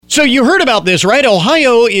So you heard about this, right?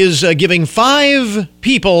 Ohio is giving 5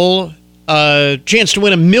 people a chance to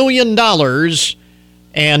win $1 million,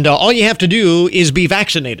 and all you have to do is be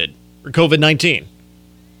vaccinated for COVID-19.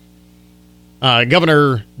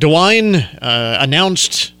 Governor DeWine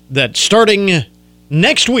announced that starting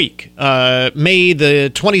next week, May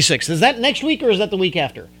the 26th. Is that next week or is that the week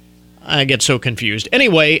after? I get so confused.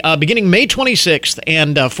 Anyway, beginning May 26th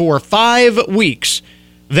and for 5 weeks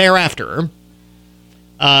thereafter,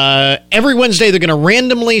 every Wednesday they're going to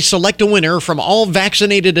randomly select a winner from all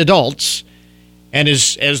vaccinated adults. And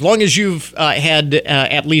as long as you've had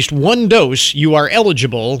at least 1 dose, you are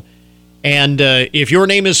eligible. And if your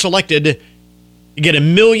name is selected, you get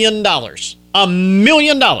 $1 million. $1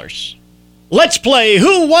 million. Let's play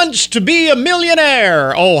Who Wants to Be a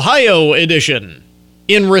Millionaire? Ohio edition.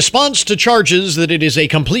 In response to charges that it is a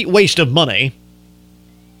complete waste of money,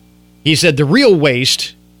 he said the real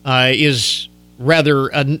waste is rather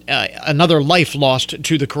another life lost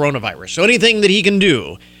to the coronavirus. So anything that he can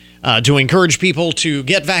do to encourage people to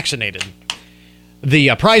get vaccinated.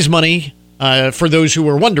 The prize money, for those who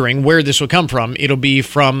were wondering where this will come from, it'll be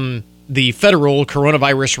from the federal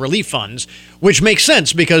coronavirus relief funds, which makes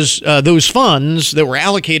sense because those funds that were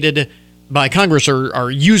allocated by Congress are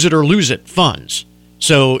use it or lose it funds.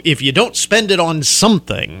 So if you don't spend it on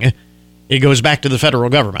something, it goes back to the federal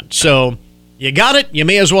government. So you got it, you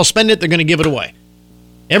may as well spend it, they're going to give it away.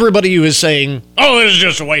 Everybody who is saying, oh, this is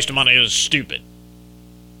just a waste of money, is stupid,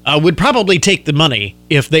 would probably take the money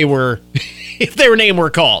if they were, if their name were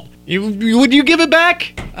called. Would you give it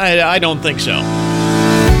back? I don't think so.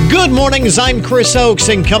 Good morning, I'm Chris Oakes,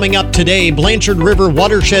 and coming up today, Blanchard River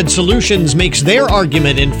Watershed Solutions makes their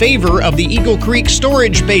argument in favor of the Eagle Creek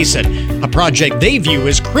Storage Basin, a project they view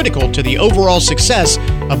as critical to the overall success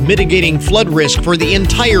of mitigating flood risk for the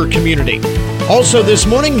entire community. Also this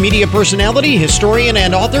morning, media personality, historian,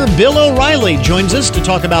 and author Bill O'Reilly joins us to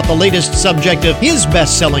talk about the latest subject of his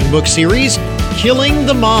best-selling book series, Killing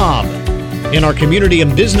the Mob. In our community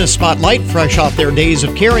and business spotlight, fresh off their Days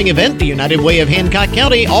of Caring event, the United Way of Hancock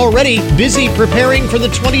County already busy preparing for the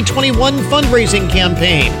 2021 fundraising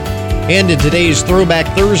campaign. And in today's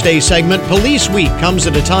Throwback Thursday segment, Police Week comes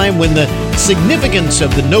at a time when the significance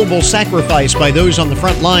of the noble sacrifice by those on the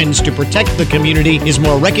front lines to protect the community is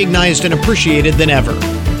more recognized and appreciated than ever.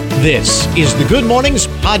 This is the Good Mornings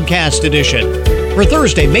Podcast Edition for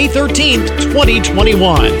Thursday, May 13th,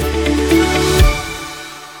 2021.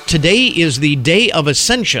 Today is the Day of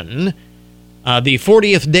Ascension, the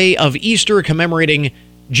 40th day of Easter, commemorating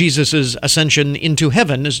Jesus' ascension into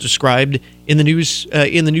heaven, as described in the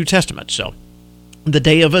New Testament. So, the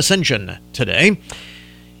Day of Ascension today.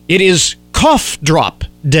 It is Cough Drop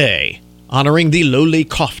Day, honoring the lowly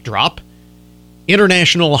cough drop.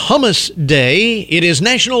 International Hummus Day. It is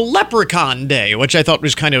National Leprechaun Day, which I thought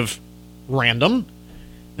was kind of random.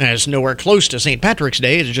 It's nowhere close to St. Patrick's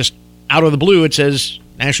Day. It's just out of the blue. It says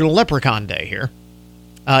National Leprechaun Day here.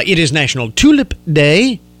 It is National Tulip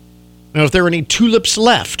Day. I don't know if there are any tulips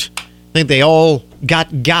left. I think they all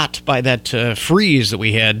got by that freeze that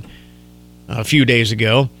we had a few days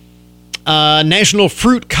ago. National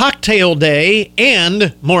Fruit Cocktail Day,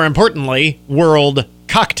 and more importantly, World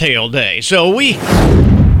Cocktail Day. So we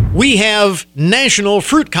have National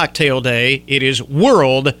Fruit Cocktail Day. It is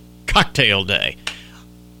World Cocktail Day.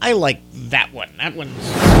 I like that one. That one's...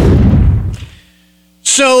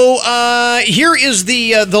 So here is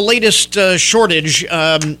the latest shortage.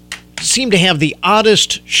 Seem to have the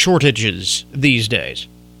oddest shortages these days.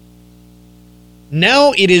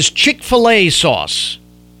 Now it is Chick-fil-A sauce.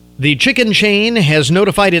 The chicken chain has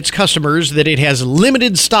notified its customers that it has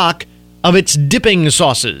limited stock of its dipping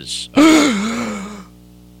sauces. Oh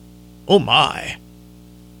my.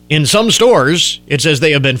 In some stores, it says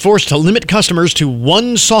they have been forced to limit customers to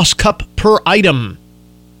 1 sauce cup per item.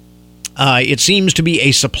 It seems to be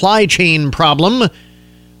a supply chain problem.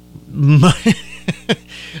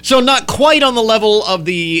 So not quite on the level of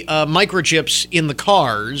the microchips in the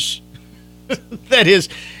cars that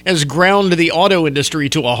has ground the auto industry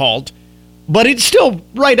to a halt, but it's still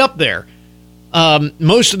right up there.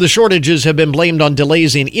 Most of the shortages have been blamed on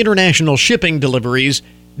delays in international shipping deliveries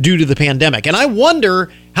due to the pandemic. And I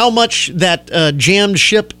wonder how much that jammed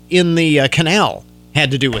ship in the canal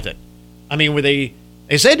had to do with it. I mean, they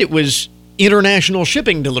said it was international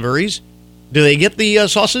shipping deliveries. Do they get the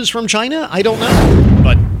sauces from China? I don't know.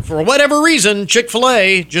 But for whatever reason,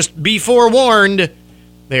 Chick-fil-A, just be forewarned,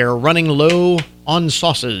 they're running low on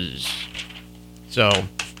sauces. So,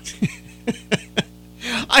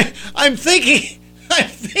 I'm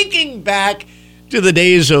thinking back to the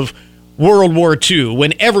days of World War II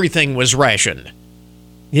when everything was rationed.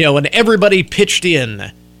 You know, when everybody pitched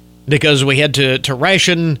in because we had to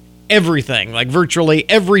ration everything. Like virtually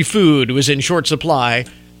every food was in short supply.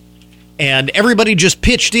 And everybody just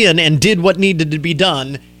pitched in and did what needed to be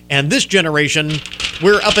done. And this generation,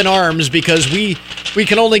 we're up in arms because we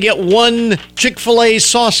can only get one Chick-fil-A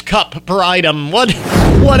sauce cup per item.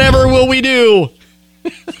 Whatever will we do?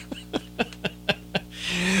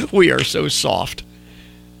 We are so soft.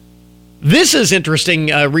 This is interesting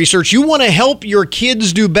research. You want to help your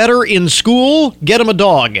kids do better in school? Get them a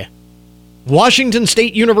dog. Washington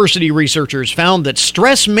State University researchers found that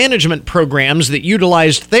stress management programs that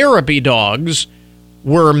utilized therapy dogs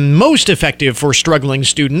were most effective for struggling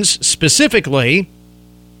students, specifically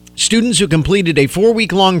students who completed a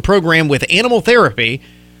 4-week-long program with animal therapy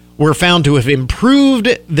were found to have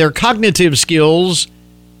improved their cognitive skills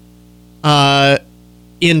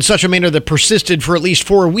in such a manner that persisted for at least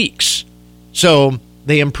 4 weeks. So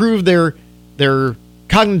they improved their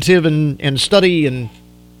cognitive and study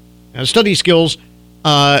study skills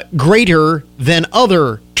greater than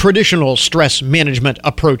other traditional stress management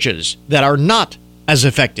approaches that are not as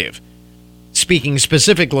effective. Speaking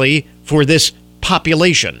specifically for this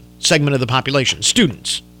segment of the population,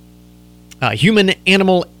 students.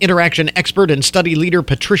 Human-animal interaction expert and study leader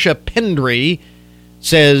Patricia Pendry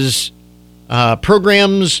says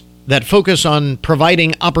programs that focus on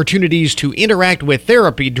providing opportunities to interact with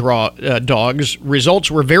therapy dogs, results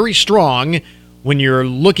were very strong. When you're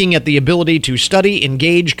looking at the ability to study,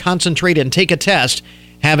 engage, concentrate, and take a test,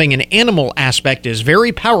 having an animal aspect is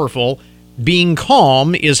very powerful. Being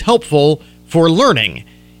calm is helpful for learning,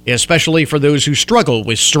 especially for those who struggle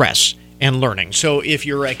with stress and learning. So if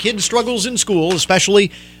your kid struggles in school,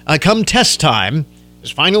 especially come test time, as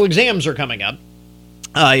final exams are coming up,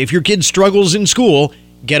 if your kid struggles in school,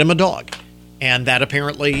 get him a dog. And that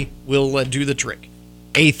apparently will do the trick.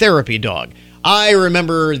 A therapy dog. I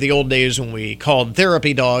remember the old days when we called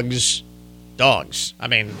therapy dogs dogs. I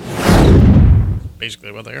mean,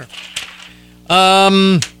 basically what they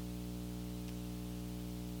are.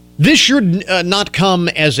 This should not come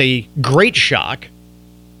as a great shock.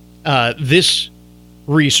 This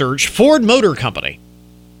research, Ford Motor Company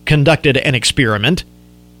conducted an experiment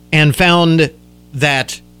and found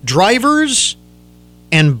that drivers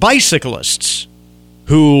and bicyclists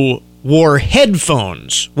who wore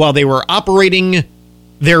headphones while they were operating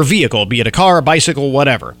their vehicle, be it a car, a bicycle,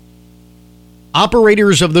 whatever,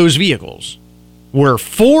 operators of those vehicles were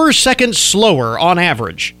 4 seconds slower on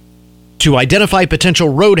average to identify potential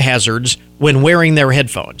road hazards when wearing their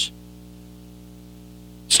headphones.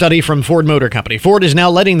 Study from Ford Motor Company. Ford is now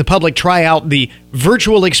letting the public try out the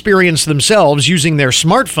virtual experience themselves using their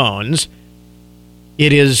smartphones.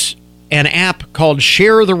 It is an app called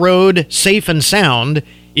Share the Road Safe and Sound.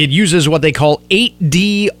 It uses what they call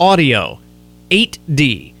 8D audio.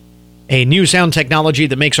 8D. A new sound technology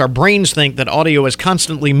that makes our brains think that audio is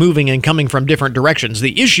constantly moving and coming from different directions.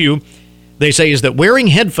 The issue, they say, is that wearing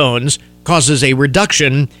headphones causes a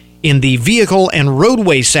reduction in the vehicle and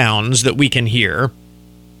roadway sounds that we can hear,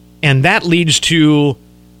 and that leads to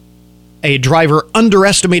a driver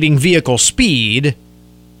underestimating vehicle speed.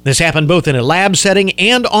 This happened both in a lab setting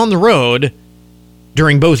and on the road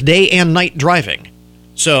during both day and night driving.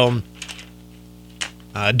 So,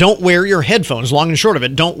 don't wear your headphones. Long and short of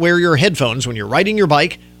it, don't wear your headphones when you're riding your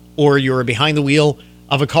bike or you're behind the wheel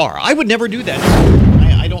of a car. I would never do that.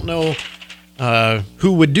 I don't know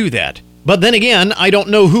who would do that. But then again, I don't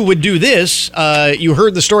know who would do this. You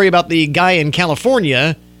heard the story about the guy in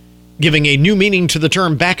California giving a new meaning to the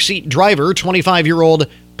term backseat driver. 25-year-old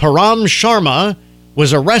Param Sharma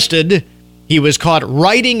was arrested. He was caught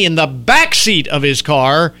riding in the backseat of his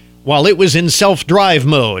car while it was in self-drive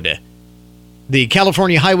mode. The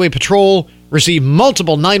California Highway Patrol received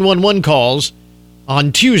multiple 911 calls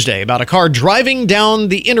on Tuesday about a car driving down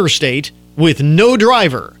the interstate with no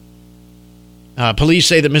driver. Police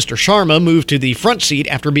say that Mr. Sharma moved to the front seat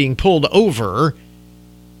after being pulled over.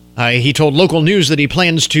 He told local news that he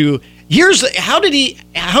plans to... How did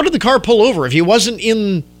the car pull over? If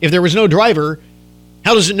there was no driver,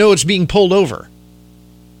 how does it know it's being pulled over?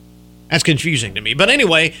 That's confusing to me. But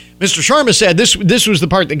anyway, Mr. Sharma said, this was the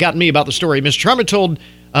part that got me about the story. Mr. Sharma told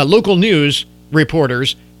local news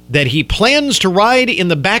reporters that he plans to ride in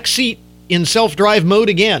the back seat in self-drive mode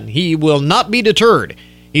again. He will not be deterred.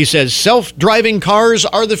 He says self-driving cars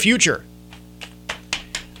are the future.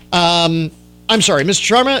 I'm sorry,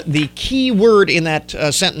 Mr. Sharma, the key word in that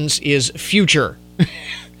sentence is future.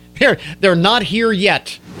 They're not here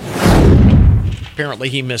yet. Apparently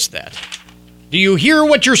he missed that. Do you hear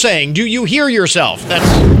what you're saying? Do you hear yourself?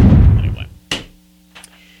 Anyway.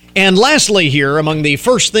 And lastly here, among the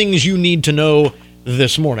first things you need to know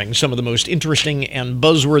this morning. Some of the most interesting and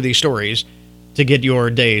buzzworthy stories to get your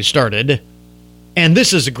day started. And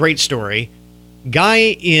this is a great story.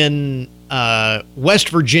 Guy in West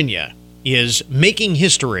Virginia is making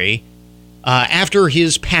history after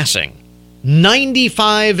his passing.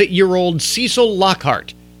 95-year-old Cecil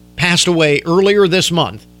Lockhart passed away earlier this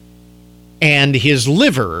month, and his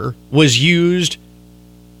liver was used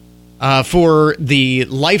for the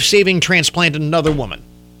life-saving transplant in another woman.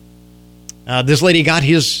 This lady got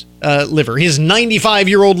his liver, his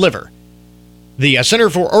 95-year-old liver. The Center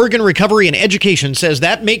for Organ Recovery and Education says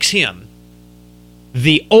that makes him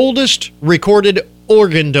the oldest recorded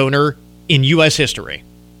organ donor in U.S. history.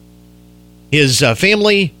 His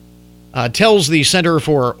family tells the Center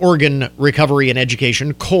for Organ Recovery and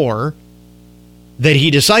Education, CORE, that he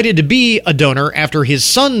decided to be a donor after his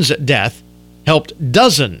son's death helped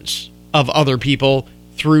dozens of other people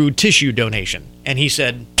through tissue donation. And he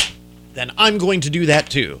said, then I'm going to do that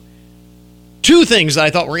too. Two things that I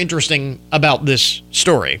thought were interesting about this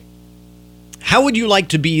story. How would you like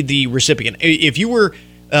to be the recipient? If you were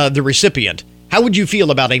the recipient, how would you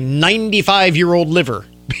feel about a 95-year-old liver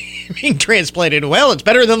being transplanted? Well, it's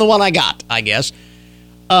better than the one I got, I guess.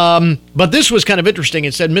 But this was kind of interesting.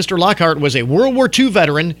 It said Mr. Lockhart was a World War II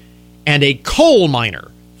veteran and a coal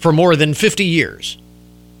miner for more than 50 years.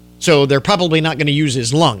 So they're probably not going to use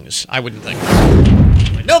his lungs, I wouldn't think.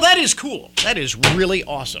 No, that is cool. That is really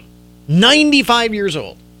awesome. 95 years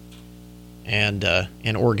old and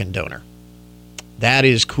an organ donor. That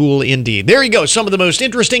is cool indeed. There you go. Some of the most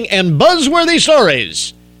interesting and buzzworthy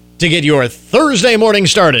stories to get your Thursday morning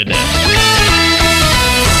started.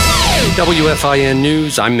 WFIN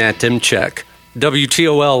News, I'm Matt Demchek.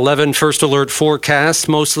 WTOL 11 First Alert forecast,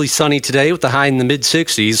 mostly sunny today with a high in the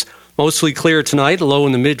mid-60s. Mostly clear tonight, low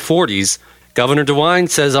in the mid-40s. Governor DeWine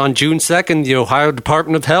says on June 2nd, the Ohio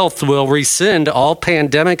Department of Health will rescind all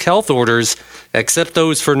pandemic health orders, except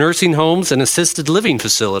those for nursing homes and assisted living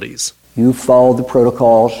facilities. You've followed the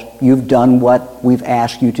protocols. You've done what we've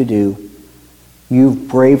asked you to do. You've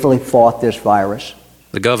bravely fought this virus.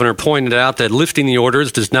 The governor pointed out that lifting the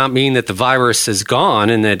orders does not mean that the virus is gone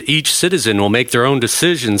and that each citizen will make their own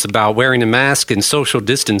decisions about wearing a mask and social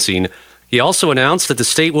distancing. He also announced that the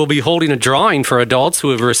state will be holding a drawing for adults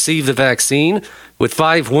who have received the vaccine, with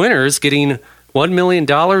 5 winners getting $1 million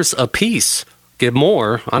apiece. Get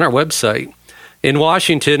more on our website. In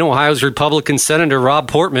Washington, Ohio's Republican Senator Rob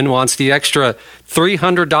Portman wants the extra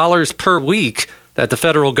 $300 per week that the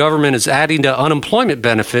federal government is adding to unemployment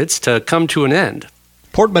benefits to come to an end.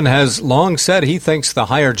 Portman has long said he thinks the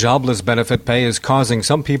higher jobless benefit pay is causing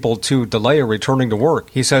some people to delay returning to work.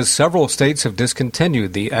 He says several states have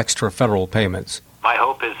discontinued the extra federal payments. My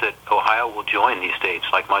hope is that Ohio will join these states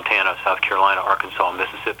like Montana, South Carolina, Arkansas,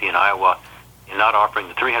 Mississippi, and Iowa in not offering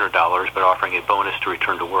the $300, but offering a bonus to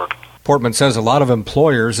return to work. Portman says a lot of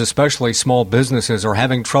employers, especially small businesses, are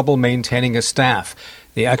having trouble maintaining a staff.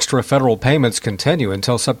 The extra federal payments continue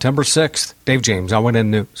until September 6th. Dave James, ONN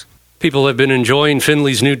News. People have been enjoying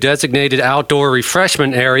Findley's new designated outdoor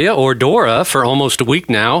refreshment area, or DORA, for almost a week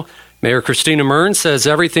now. Mayor Christina Mearns says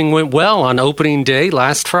everything went well on opening day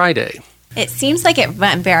last Friday. It seems like it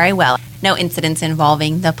went very well. No incidents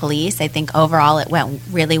involving the police. I think overall it went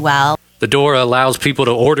really well. The DORA allows people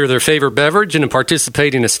to order their favorite beverage in a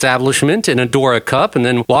participating establishment in a DORA cup and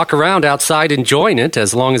then walk around outside enjoying it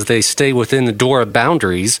as long as they stay within the DORA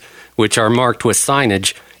boundaries, which are marked with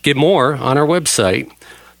signage. Get more on our website.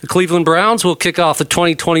 The Cleveland Browns will kick off the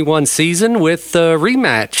 2021 season with a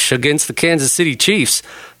rematch against the Kansas City Chiefs.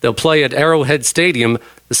 They'll play at Arrowhead Stadium,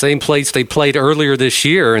 the same place they played earlier this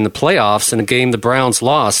year in the playoffs in a game the Browns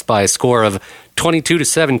lost by a score of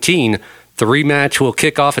 22-17. The rematch will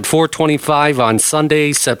kick off at 4:25 on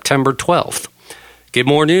Sunday, September 12th. Get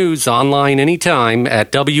more news online anytime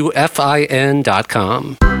at WFIN.com.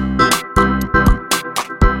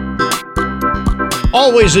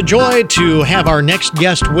 Always a joy to have our next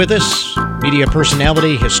guest with us. Media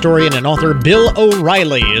personality, historian, and author Bill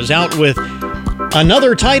O'Reilly is out with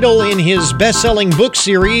another title in his best-selling book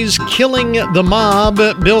series, Killing the Mob.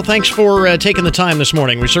 Bill, thanks for taking the time this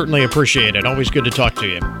morning. We certainly appreciate it. Always good to talk to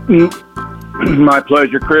you. My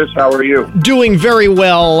pleasure, Chris. How are you? Doing very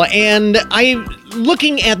well. And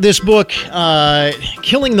looking at this book,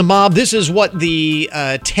 Killing the Mob, this is what, the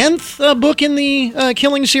 10th book in the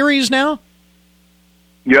Killing series now?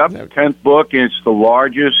 Yep, 10th book. It's the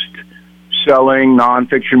largest selling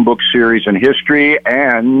nonfiction book series in history,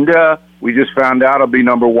 and we just found out it'll be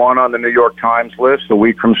number 1 on the New York Times list a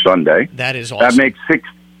week from Sunday. That is awesome. That makes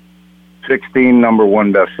 16 number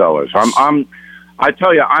 1 bestsellers. I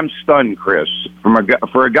tell you, I'm stunned, Chris.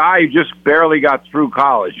 For a guy who just barely got through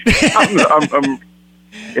college, I'm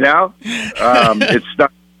You know, it's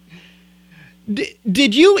not.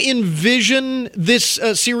 Did you envision this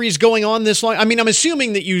series going on this long? I mean, I'm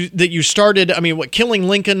assuming that you started. I mean, Killing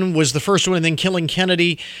Lincoln was the first one, and then Killing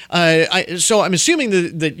Kennedy. So I'm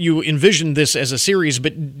assuming that you envisioned this as a series.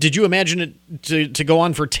 But did you imagine it to go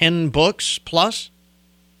on for 10 books plus?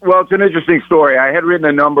 Well, it's an interesting story. I had written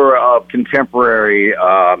a number of contemporary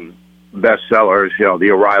bestsellers. You know,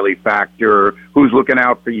 The O'Reilly Factor, Who's Looking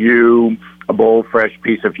Out for You, A Bold, Fresh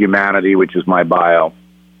Piece of Humanity, which is my bio,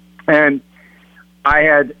 and I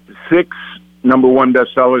had 6 number 1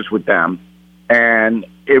 bestsellers with them, and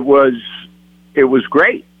it was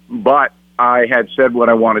great, but I had said what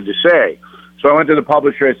I wanted to say. So I went to the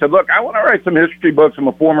publisher. I said, look, I want to write some history books. I'm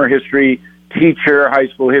a former history teacher, high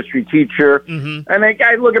school history teacher. Mm-hmm. And the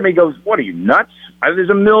guy looked at me and goes, what are you, nuts?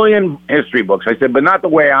 There's a million history books. I said, but not the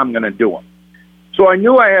way I'm going to do them. So I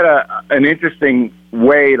knew I had an interesting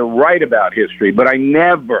way to write about history, but I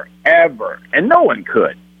never, ever, and no one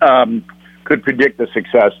could predict the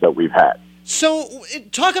success that we've had. So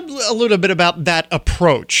talk a little bit about that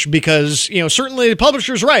approach, because, you know, certainly the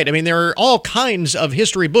publisher's right. I mean, there are all kinds of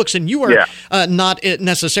history books, and you are not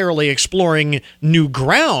necessarily exploring new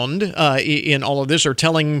ground in all of this or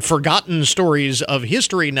telling forgotten stories of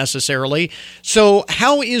history necessarily. So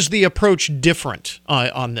how is the approach different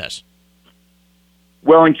on this?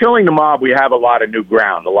 Well, in Killing the Mob, we have a lot of new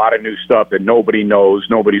ground, a lot of new stuff that nobody knows,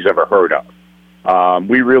 nobody's ever heard of.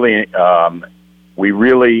 We really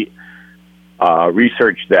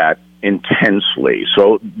researched that intensely.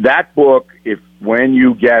 So that book, when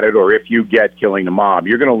you get it, or if you get Killing the Mob,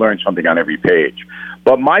 you're going to learn something on every page.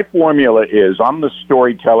 But my formula is, I'm the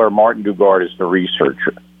storyteller, Martin Dugard is the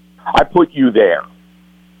researcher. I put you there.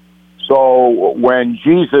 So when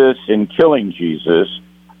Jesus, in Killing Jesus,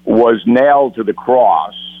 was nailed to the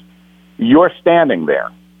cross, you're standing there.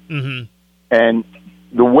 Mm-hmm. And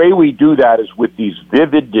the way we do that is with these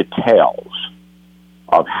vivid details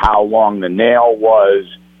of how long the nail was,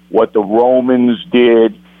 what the Romans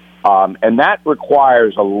did, and that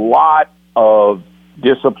requires a lot of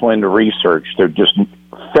disciplined research to just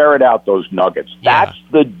ferret out those nuggets. Yeah. That's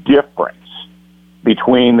the difference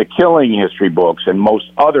between the Killing history books and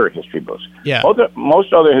most other history books. Yeah.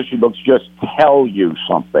 Most other history books just tell you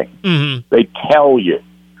something. Mm-hmm. They tell you.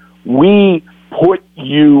 We put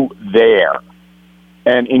you there.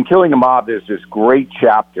 And in Killing the Mob, there's this great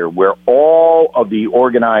chapter where all of the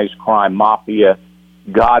organized crime mafia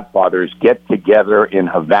godfathers get together in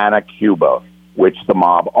Havana, Cuba, which the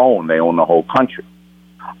mob own. They own the whole country.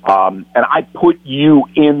 And I put you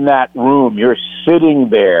in that room. You're sitting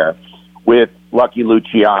there with Lucky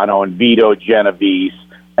Luciano and Vito Genovese,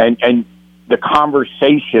 and the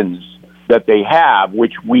conversations that they have,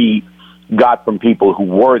 which we got from people who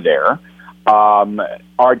were there,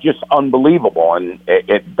 are just unbelievable. And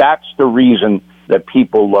that's the reason that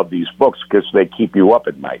people love these books, because they keep you up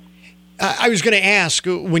at night. I was going to ask,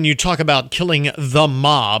 when you talk about killing the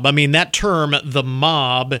mob, I mean, that term, the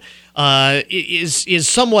mob, is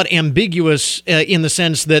somewhat ambiguous in the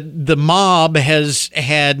sense that the mob has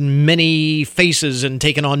had many faces and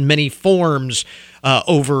taken on many forms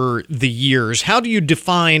over the years. How do you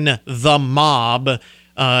define the mob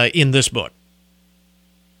in this book?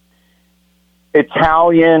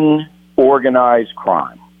 Italian organized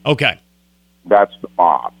crime. Okay. That's the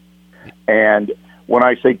mob. And when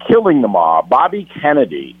I say killing the mob, Bobby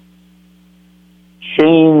Kennedy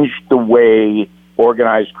changed the way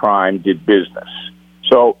organized crime did business.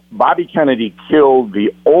 So Bobby Kennedy killed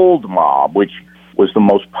the old mob, which was the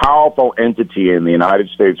most powerful entity in the United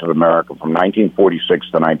States of America from 1946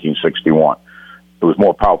 to 1961. It was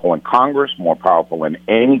more powerful in Congress, more powerful in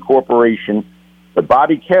any corporation. But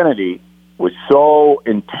Bobby Kennedy was so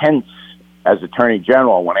intense as Attorney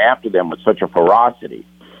General, went after them with such a ferocity,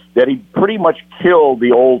 that he pretty much killed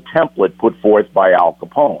the old template put forth by Al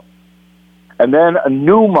Capone. And then a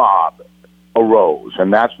new mob arose,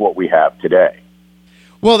 and that's what we have today.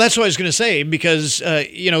 Well, that's what I was going to say, because,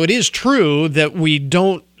 it is true that we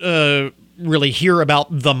don't really hear about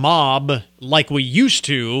the mob like we used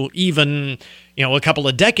to, even, a couple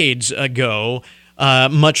of decades ago,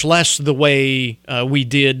 much less the way we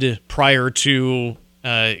did prior to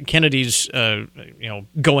Kennedy's,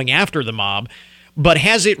 going after the mob. But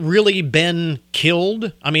has it really been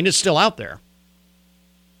killed? I mean, it's still out there.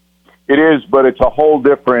 It is, but it's a whole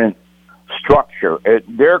different structure.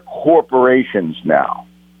 They're corporations now.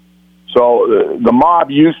 So the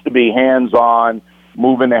mob used to be hands-on,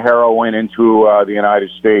 moving the heroin into the United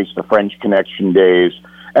States, the French Connection days,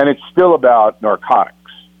 and it's still about narcotics.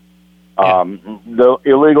 The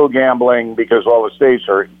illegal gambling, because all the states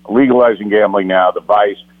are legalizing gambling now, the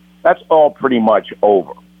vice, That's all pretty much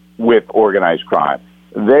over with organized crime.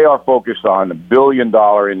 They are focused on the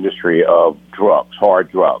billion-dollar industry of drugs,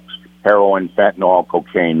 hard drugs, heroin, fentanyl,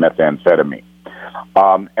 cocaine, methamphetamine.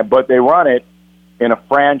 But they run it in a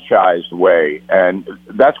franchised way, and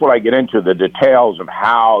that's what I get into, the details of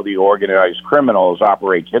how the organized criminals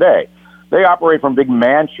operate today. They operate from big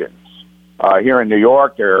mansions. Here in New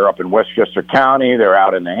York, they're up in Westchester County, they're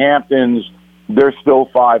out in the Hamptons. There's still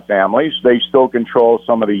 5 families. They still control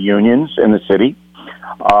some of the unions in the city.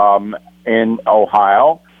 In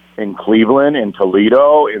Ohio, in Cleveland, in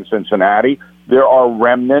Toledo, in Cincinnati, there are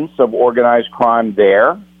remnants of organized crime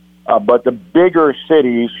there. But the bigger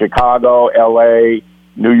cities, Chicago, L.A.,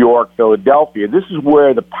 New York, Philadelphia, this is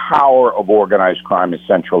where the power of organized crime is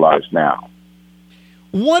centralized now.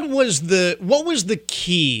 What was the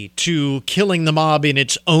key to killing the mob in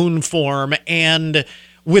its own form, and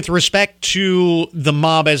with respect to the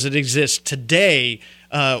mob as it exists today?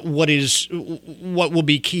 What will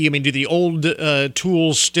be key? I mean, do the old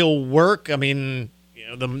tools still work? I mean,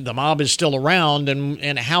 the mob is still around,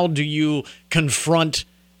 and how do you confront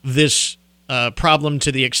this problem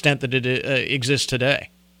to the extent that it exists today?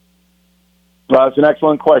 Well, it's an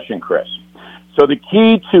excellent question, Chris. So the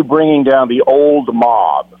key to bringing down the old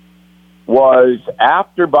mob was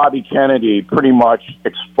after Bobby Kennedy pretty much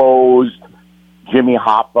exposed Jimmy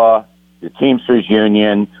Hoffa, the Teamsters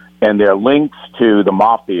Union, and their links to the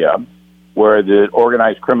mafia, where the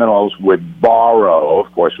organized criminals would borrow,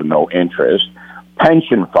 of course with no interest,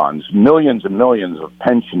 pension funds, millions and millions of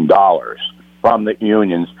pension dollars from the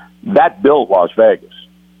unions. That built Las Vegas.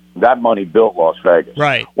 That money built Las Vegas.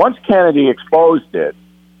 Right. Once Kennedy exposed it,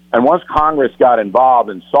 and once Congress got involved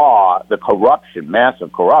and saw the corruption,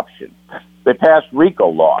 massive corruption, they passed RICO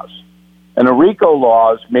laws. And the RICO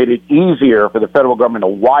laws made it easier for the federal government to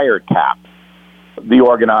wiretap the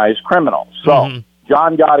organized criminals. So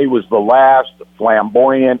John Gotti was the last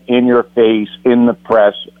flamboyant, in-your-face,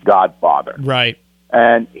 in-the-press godfather. Right.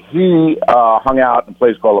 And he hung out in a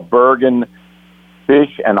place called the Bergen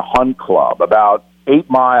Fish and Hunt Club, about 8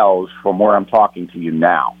 miles from where I'm talking to you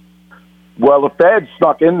now. Well, the feds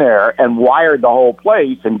snuck in there and wired the whole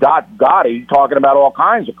place and got Gotti talking about all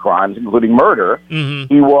kinds of crimes, including murder.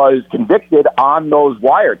 He was convicted on those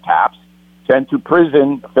wiretaps, sent to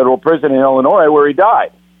prison, federal prison in Illinois, where he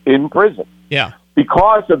died, in prison. Yeah.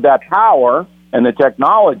 Because of that power and the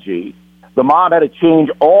technology, the mob had to change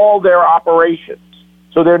all their operations.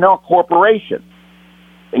 So they're now corporations.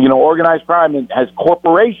 Organized crime has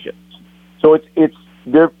corporations. So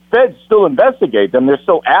their feds still investigate them. They're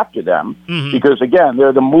still after them because, again,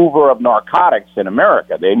 they're the mover of narcotics in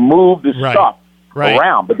America. They move the stuff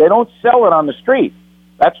around, but they don't sell it on the street.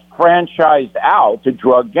 That's franchised out to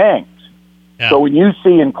drug gangs. Yeah. So when you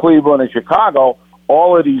see in Cleveland and Chicago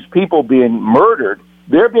all of these people being murdered,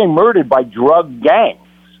 they're being murdered by drug gangs.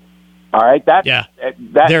 All right?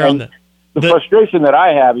 The frustration that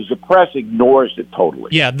I have is the press ignores it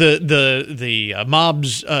totally. Yeah, the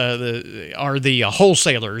mobs are the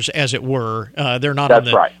wholesalers, as it were. They're not on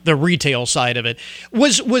the retail side of it.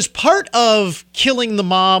 Was part of killing the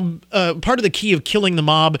mob, part of the key of killing the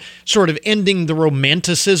mob, sort of ending the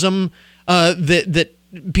romanticism that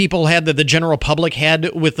people had, that the general public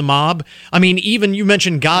had with the mob? I mean, even you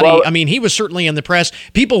mentioned Gotti. Well, I mean, he was certainly in the press.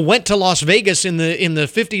 People went to Las Vegas in the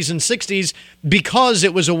 50s and 60s because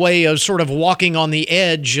it was a way of sort of walking on the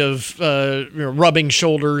edge of rubbing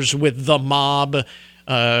shoulders with the mob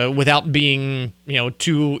without being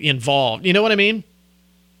too involved. You know what I mean?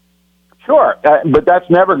 Sure, but that's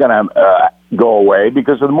never going to go away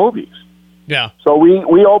because of the movies. Yeah. So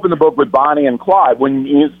we opened the book with Bonnie and Clyde. When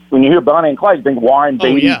you hear Bonnie and Clyde, you think Warren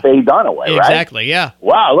Beatty, Faye Dunaway, right? Exactly, yeah.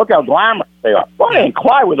 Wow, look how glamorous they are. Bonnie and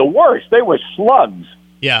Clyde were the worst. They were slugs.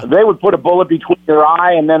 Yeah. They would put a bullet between your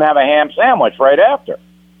eye and then have a ham sandwich right after.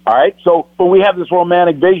 All right? So, but we have this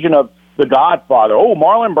romantic vision of The Godfather. Oh,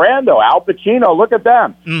 Marlon Brando, Al Pacino, look at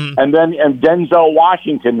them. And Denzel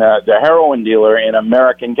Washington, the heroin dealer in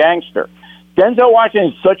American Gangster. Denzel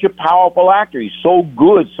Washington is such a powerful actor. He's so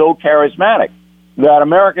good, so charismatic, that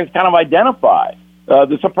Americans kind of identify.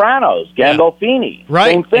 The Sopranos, Gandolfini,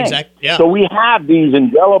 same thing. Exactly. Yeah. So we have these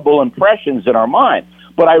indelible impressions in our mind.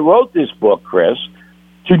 But I wrote this book, Chris,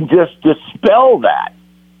 to just dispel that.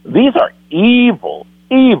 These are evil,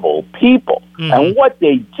 evil people. And what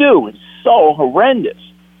they do is so horrendous.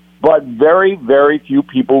 But very, very few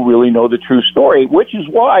people really know the true story, which is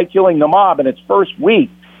why Killing the Mob in its first week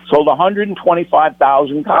sold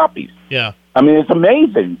 125,000 copies. Yeah. I mean, it's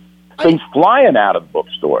amazing. Things flying out of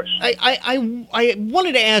bookstores. I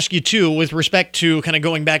wanted to ask you, too, with respect to kind of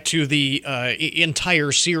going back to the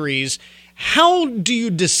entire series, how do you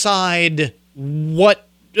decide what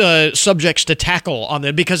subjects to tackle on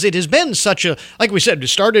that? Because it has been such a, like we said, it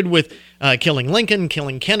started with killing Lincoln,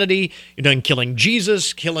 killing Kennedy, you've done killing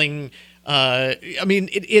Jesus, killing...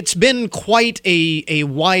 it's been quite a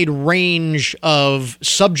wide range of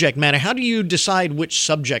subject matter. How do you decide which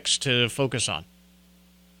subjects to focus on?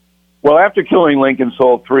 Well, after Killing Lincoln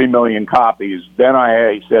sold 3 million copies, then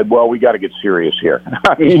I said, well, we got to get serious here.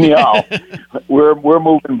 I mean, we're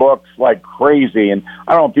moving books like crazy. And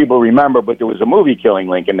I don't know if people remember, but there was a movie, Killing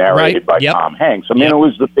Lincoln, narrated by Tom Hanks. I mean, it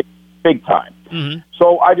was the big time. Mm-hmm.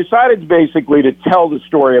 So I decided basically to tell the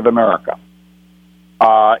story of America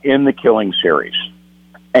in the Killing series.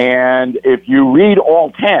 And if you read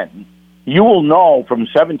all 10, you will know from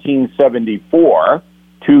 1774,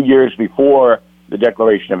 2 years before the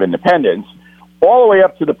Declaration of Independence, all the way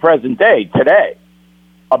up to the present day, today,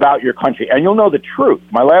 about your country. And you'll know the truth.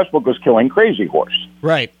 My last book was Killing Crazy Horse.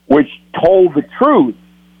 Right. Which told the truth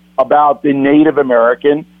about the Native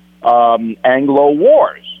American Anglo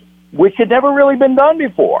Wars, which had never really been done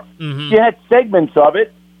before. Mm-hmm. You had segments of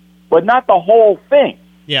it, but not the whole thing.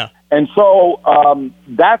 Yeah. And so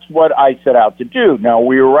that's what I set out to do. Now,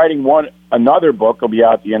 we were writing another book. It'll be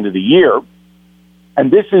out at the end of the year.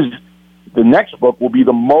 And the next book will be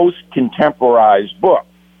the most contemporized book.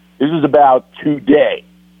 This is about today.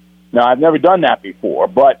 Now, I've never done that before,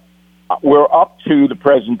 but we're up to the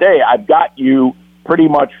present day. I've got you pretty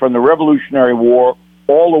much from the Revolutionary War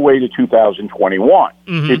all the way to 2021,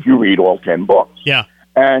 if you read all 10 books. Yeah.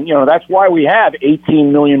 And, that's why we have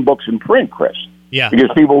 18 million books in print, Chris. Yeah. Because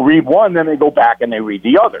people read one, then they go back and they read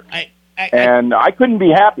the other. I couldn't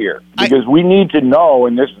be happier, because we need to know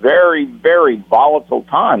in this very, very volatile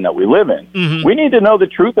time that we live in, we need to know the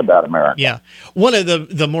truth about America. Yeah. One of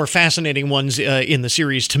the more fascinating ones in the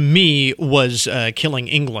series to me was Killing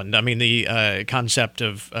England. I mean, the concept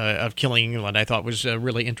of killing England I thought was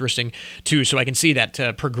really interesting, too. So I can see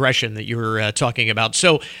that progression that you were talking about.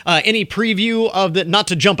 So any preview of not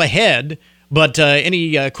to jump ahead, but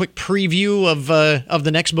any quick preview of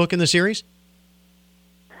the next book in the series?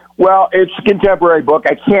 Well, it's a contemporary book.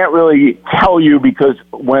 I can't really tell you, because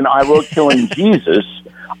when I wrote Killing Jesus,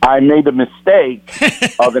 I made the mistake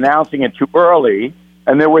of announcing it too early,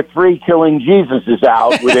 and there were 3 Killing Jesuses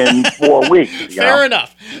out within 4 weeks. Fair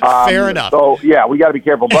enough. Fair enough. So, yeah, we got to be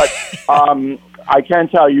careful. But I can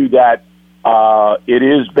tell you that it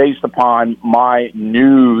is based upon my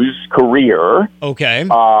news career. Okay.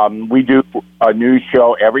 We do a news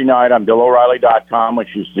show every night on BillO'Reilly.com,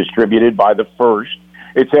 which is distributed by The First.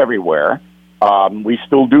 It's everywhere. We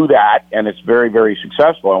still do that, and it's very, very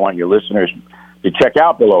successful. I want your listeners to check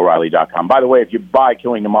out BillO'Reilly.com. By the way, if you buy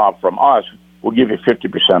Killing the Mob from us, we'll give you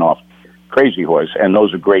 50% off Crazy Horse, and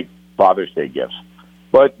those are great Father's Day gifts.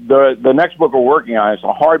 But the next book we're working on, is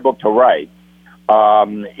a hard book to write,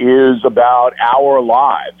 is about our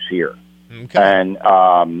lives here. Okay. And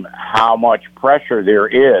how much pressure there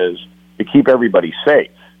is to keep everybody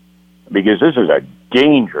safe, because this is a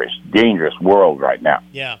dangerous, dangerous world right now.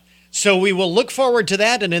 Yeah. So we will look forward to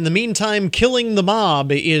that. And in the meantime, Killing the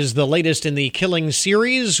Mob is the latest in the Killing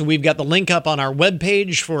series. We've got the link up on our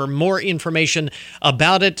webpage for more information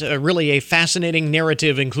about it. Really a fascinating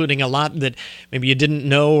narrative, including a lot that maybe you didn't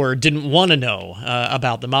know or didn't want to know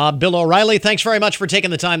about the mob. Bill O'Reilly, thanks very much for taking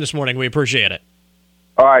the time this morning. We appreciate it.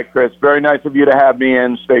 All right, Chris. Very nice of you to have me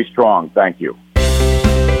in. Stay strong. Thank you.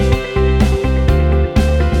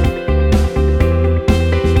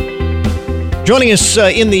 Joining us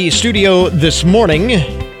in the studio this morning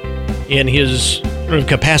in his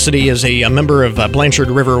capacity as a member of Blanchard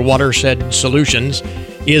River Watershed Solutions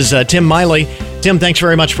is Tim Miley. Tim, thanks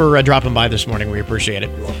very much for dropping by this morning. We appreciate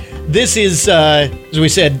it. This is, as we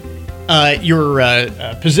said, your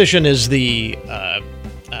position as the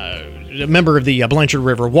member of the Blanchard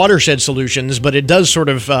River Watershed Solutions, but it does sort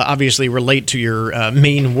of obviously relate to your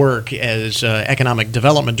main work as Economic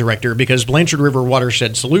Development Director, because Blanchard River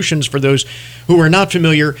Watershed Solutions, for those who are not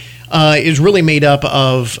familiar, is really made up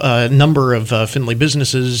of a number of Findlay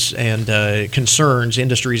businesses and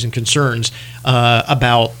industries and concerns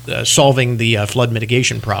about solving the flood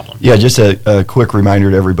mitigation problem. Yeah, just a quick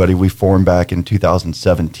reminder to everybody, we formed back in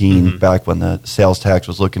 2017, back when the sales tax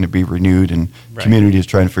was looking to be renewed and community is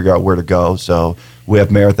trying to figure out where to go. So we have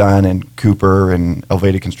Marathon and Cooper and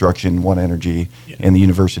Elveda Construction, One Energy, and the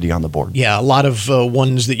university on the board. Yeah, a lot of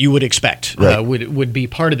ones that you would expect would be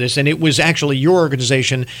part of this. And it was actually your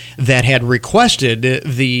organization that had requested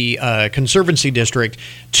the Conservancy District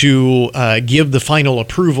to give the final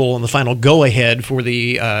approval and the final go-ahead for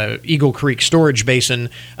the Eagle Creek Storage Basin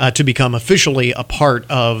to become officially a part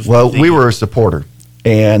of we were a supporter.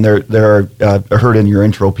 And there are, I heard in your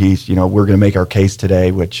intro piece, we're going to make our case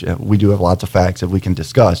today, which we do have lots of facts that we can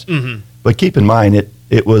discuss. Mm-hmm. But keep in mind,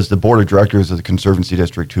 it was the board of directors of the Conservancy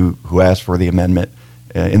District who asked for the amendment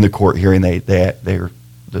in the court hearing.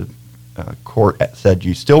 The court said,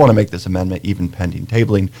 you still want to make this amendment even pending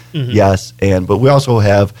tabling? Mm-hmm. Yes, but we also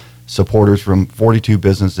have supporters from 42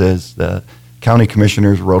 businesses. The county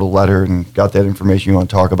commissioners wrote a letter and got that information you want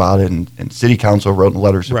to talk about it, and city council wrote a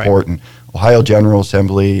letter of support, and Ohio General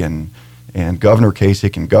Assembly and Governor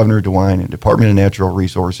Kasich and Governor DeWine and Department of Natural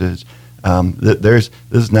Resources. This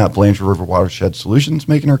is not Blanchard River Watershed Solutions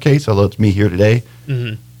making our case, although it's me here today.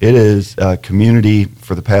 Mm-hmm. It is a community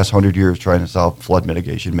for the past 100 years trying to solve flood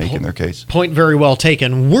mitigation making their case. Point very well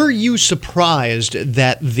taken. Were you surprised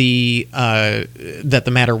that the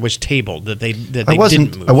matter was tabled, that they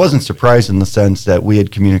didn't move? I wasn't surprised in the sense that we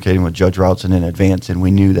had communicated with Judge Routson in advance, and we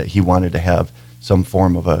knew that he wanted to have some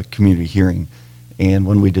form of a community hearing. And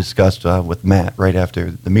when we discussed with Matt right after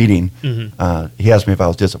the meeting, mm-hmm. He asked me if I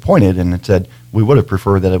was disappointed, and it said we would have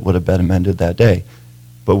preferred that it would have been amended that day.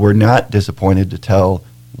 But we're not disappointed to tell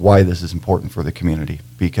why this is important for the community,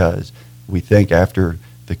 because we think after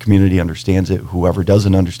the community understands it, whoever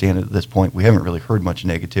doesn't understand it at this point, we haven't really heard much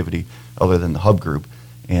negativity other than the hub group,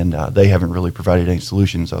 and they haven't really provided any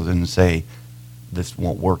solutions other than to say this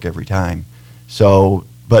won't work every time. So,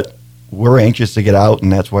 but we're anxious to get out,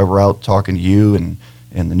 and that's why we're out talking to you and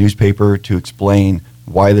the newspaper to explain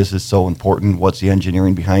why this is so important, what's the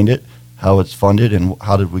engineering behind it, how it's funded, and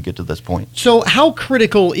how did we get to this point. So how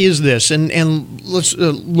critical is this? And let's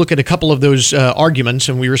look at a couple of those arguments.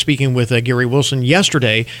 And we were speaking with Gary Wilson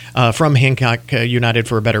yesterday from Hancock United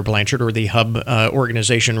for a Better Blanchard, or the hub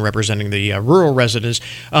organization representing the rural residents,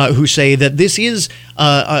 who say that this is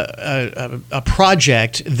a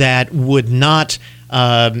project that would not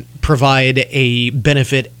provide a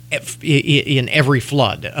benefit in every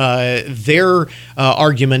flood. Their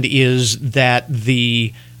argument is that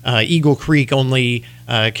the Eagle Creek only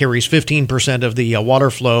carries 15% of the water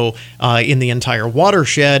flow in the entire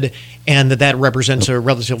watershed, and that represents a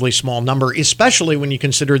relatively small number, especially when you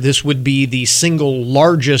consider this would be the single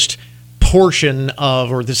largest portion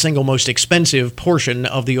of, or the single most expensive portion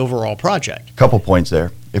of the overall project. A couple points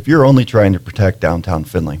there. If you're only trying to protect downtown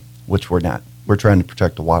Findlay, which we're not, we're trying to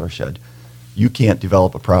protect the watershed, you can't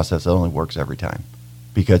develop a process that only works every time.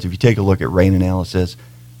 Because if you take a look at rain analysis,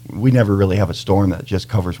 we never really have a storm that just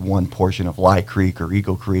covers one portion of Lye Creek or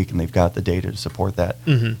Eagle Creek, and they've got the data to support that.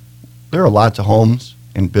 Mm-hmm. There are lots of homes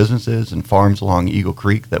and businesses and farms along Eagle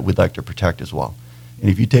Creek that we'd like to protect as well. And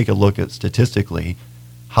if you take a look at statistically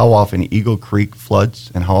how often Eagle Creek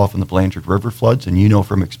floods and how often the Blanchard River floods, and you know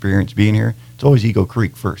from experience being here, it's always Eagle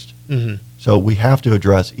Creek first. Mm-hmm. So we have to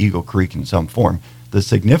address Eagle Creek in some form. The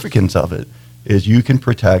significance of it is you can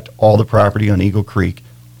protect all the property on Eagle Creek,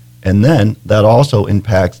 and then that also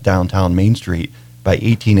impacts downtown Main Street by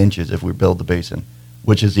 18 inches if we build the basin,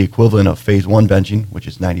 which is the equivalent of Phase 1 benching, which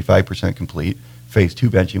is 95% complete, Phase 2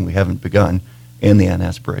 benching we haven't begun, and the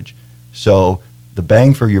NS Bridge. So the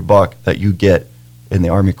bang for your buck that you get, and the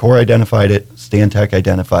Army Corps identified it, Stantec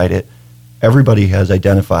identified it, everybody has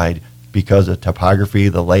identified because of topography,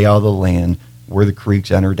 the layout of the land, where the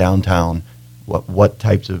creeks enter downtown, what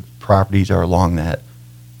types of properties are along that.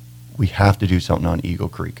 We have to do something on Eagle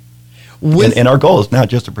Creek. And our goal is not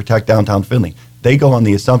just to protect downtown Findlay. They go on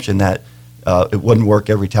the assumption that it wouldn't work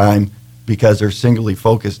every time because they're singly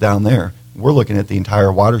focused down there. We're looking at the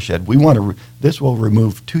entire watershed. We want to. This will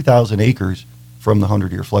remove 2,000 acres from the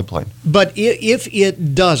 100-year floodplain. But if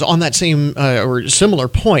it does, on that same or similar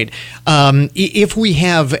point, if we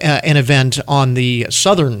have an event on the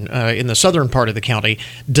southern in the southern part of the county,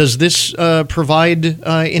 does this provide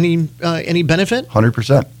any benefit?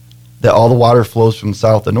 100%. That all the water flows from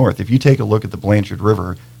south to north. If you take a look at the Blanchard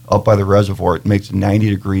River up by the reservoir, it makes a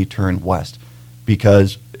 90-degree turn west,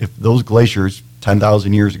 because if those glaciers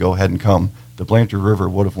 10,000 years ago hadn't come, the Blanchard River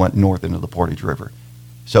would have went north into the Portage River.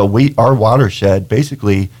 So our watershed,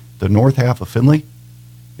 basically the north half of Findlay,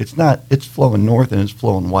 it's flowing north and it's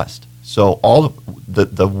flowing west. So all of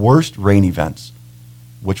the worst rain events,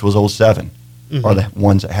 which was 2007, mm-hmm. are the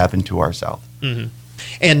ones that happened to our south. Mm-hmm.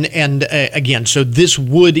 And again, so this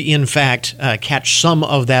would, in fact, catch some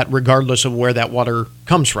of that regardless of where that water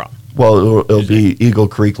comes from. Well, it'll be Eagle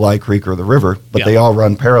Creek, Lye Creek, or the river, but they all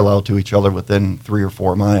run parallel to each other within 3 or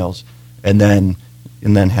 4 miles, and then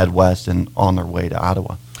head west and on their way to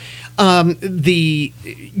Ottawa.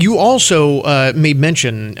 You also made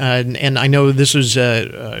mention, and I know this is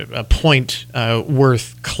a point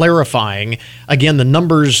worth clarifying. Again, the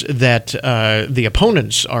numbers that the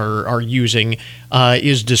opponents are using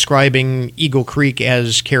is describing Eagle Creek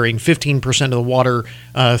as carrying 15% of the water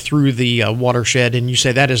through the watershed, and you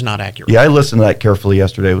say that is not accurate. Yeah, I listened to that carefully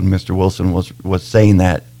yesterday when Mr. Wilson was saying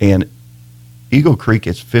that, and Eagle Creek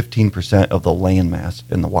is 15% of the landmass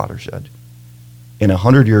in the watershed. In a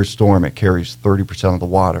 100-year storm, it carries 30% of the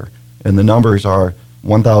water. And the numbers are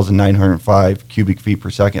 1,905 cubic feet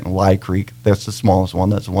per second in Lye Creek. That's the smallest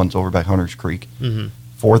one. That's the one's over by Hunters Creek.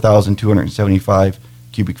 4,275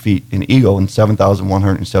 cubic feet in Eagle and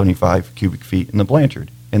 7,175 cubic feet in the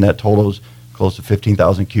Blanchard. And that totals close to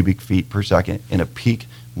 15,000 cubic feet per second in a peak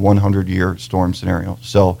 100-year storm scenario.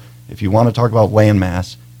 So if you want to talk about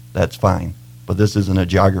landmass, that's fine. But this isn't a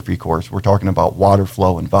geography course. We're talking about water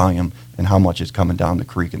flow and volume and how much is coming down the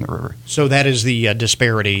creek and the river. So that is the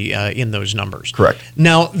disparity in those numbers. Correct.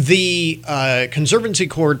 Now, the Conservancy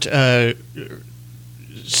Court said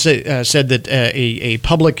that a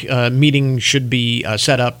public meeting should be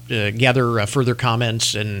set up, gather further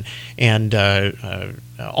comments and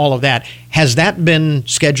all of that. Has that been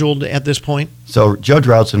scheduled at this point? So Judge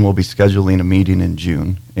Routson will be scheduling a meeting in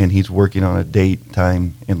June, and he's working on a date,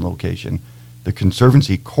 time, and location. The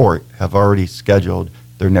Conservancy Court have already scheduled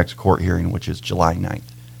their next court hearing, which is July 9th.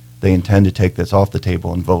 They intend to take this off the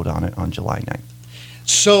table and vote on it on July 9th.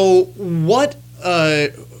 So what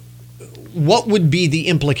would be the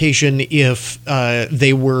implication if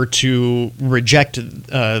they were to reject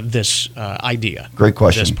this idea? Great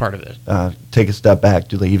question. This part of it. Take a step back.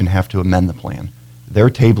 Do they even have to amend the plan?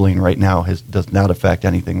 Their tabling right now does not affect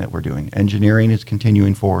anything that we're doing. Engineering is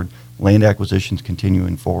continuing forward. Land acquisition's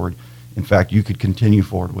continuing forward. In fact, you could continue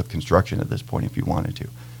forward with construction at this point if you wanted to.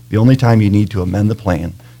 The only time you need to amend the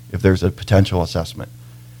plan if there's a potential assessment.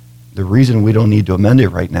 The reason we don't need to amend it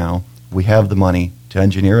right now, we have the money to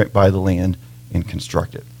engineer it, buy the land, and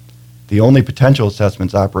construct it. The only potential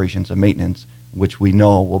assessments, operations, and maintenance, which we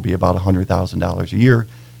know will be about $100,000 a year.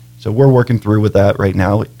 So we're working through with that right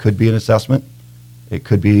now. It could be an assessment. It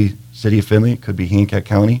could be City of Findlay. It could be Hancock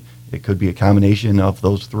County. It could be a combination of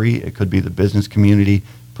those three. It could be the business community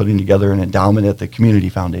putting together an endowment at the community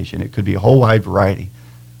foundation. It could be a whole wide variety.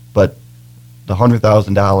 But the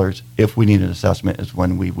 $100,000, if we need an assessment, is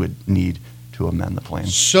when we would need to amend the plan.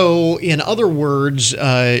 So, in other words,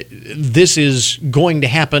 this is going to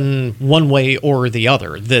happen one way or the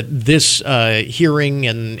other. That this hearing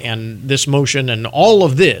and this motion and all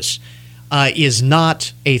of this is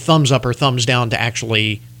not a thumbs up or thumbs down to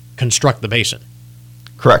actually construct the basin.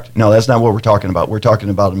 Correct. No, that's not what we're talking about. We're talking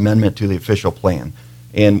about amendment to the official plan.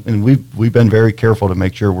 And we've been very careful to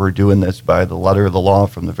make sure we're doing this by the letter of the law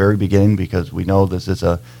from the very beginning, because we know this is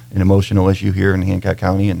an emotional issue here in Hancock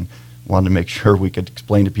County, and wanted to make sure we could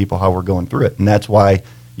explain to people how we're going through it. And that's why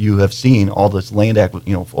you have seen all this land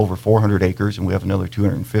over 400 acres, and we have another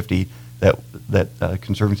 250 that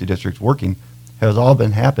Conservancy District's working, has all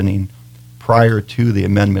been happening prior to the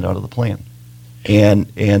amendment out of the plan. And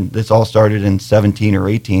this all started in 17 or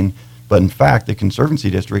 18. But in fact, the Conservancy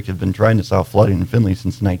District has been trying to solve flooding in Findlay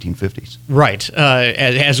since the 1950s. Right,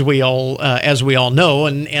 as we all know,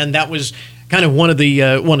 and that was kind of one of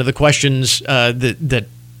the questions that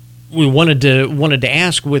we wanted to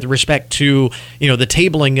ask with respect to the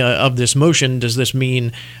tabling of this motion. Does this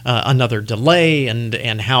mean another delay,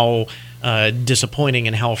 and how disappointing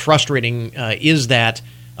and how frustrating is that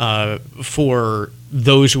for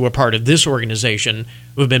those who are part of this organization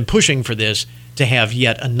who have been pushing for this to have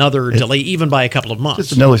yet another delay, even by a couple of months?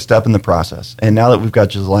 Just another step in the process. And now that we've got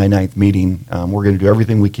July 9th meeting, we're going to do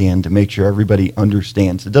everything we can to make sure everybody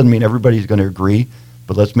understands. It doesn't mean everybody's going to agree,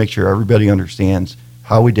 but let's make sure everybody understands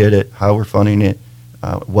how we did it, how we're funding it,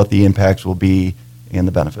 what the impacts will be, and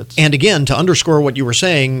the benefits. And again, to underscore what you were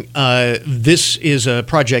saying, this is a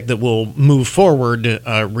project that will move forward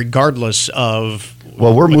regardless of...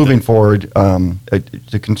 Well, we're moving forward.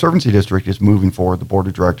 The Conservancy District is moving forward, the Board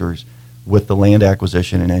of Directors, with the land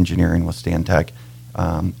acquisition and engineering with Stantec.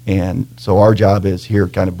 And so our job is here,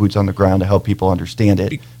 kind of boots on the ground, to help people understand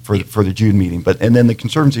it for the June meeting. And then the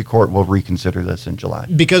Conservancy Court will reconsider this in July.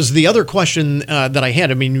 Because the other question that I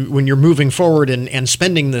had, when you're moving forward and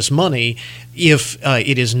spending this money, if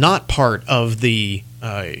it is not part of the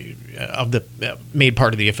made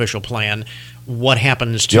part of the official plan, what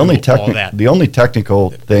happens to all that? The only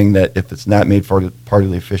technical thing that if it's not made part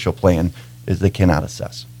of the official plan is they cannot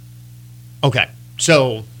assess. Okay,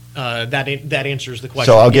 so that answers the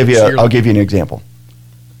question. So I'll give you an example.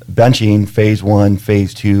 Benching Phase 1,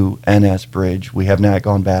 Phase 2, NS Bridge. We have not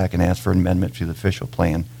gone back and asked for an amendment to the official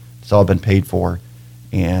plan. It's all been paid for,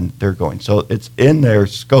 and they're going. So it's in their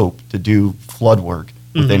scope to do flood work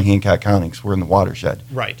within Hancock County because we're in the watershed.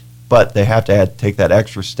 Right. But they have to take that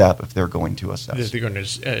extra step if they're going to assess. If they're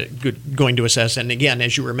going to assess. And again,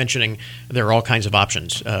 as you were mentioning, there are all kinds of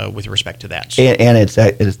options with respect to that. So. And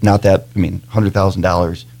it's not that,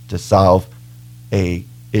 $100,000 to solve a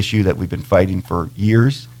issue that we've been fighting for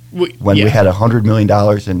years. We had $100 million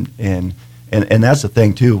and that's the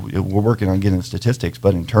thing too. We're working on getting the statistics,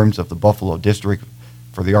 but in terms of the Buffalo district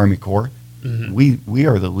for the Army Corps, we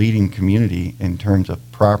are the leading community in terms of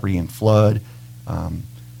property and flood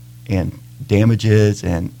and damages,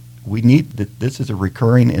 and we need this is a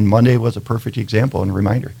recurring, and Monday was a perfect example and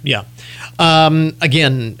reminder. Yeah.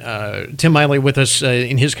 Again, Tim Miley with us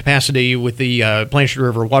in his capacity with the Blanchard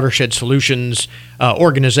River Watershed Solutions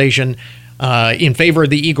organization in favor of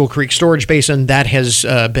the Eagle Creek Storage Basin. That has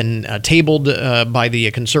been tabled by the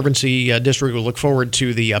Conservancy District. We'll look forward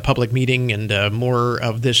to the public meeting and more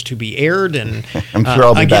of this to be aired. And I'm sure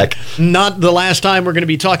I'll be back. Not the last time we're going to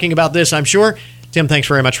be talking about this, I'm sure. Tim, thanks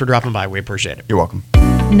very much for dropping by. We appreciate it. You're welcome.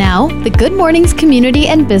 Now, the Good Mornings Community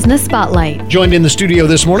and Business Spotlight. Joined in the studio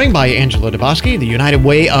this morning by Angela DeBosky, the United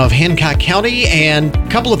Way of Hancock County, and a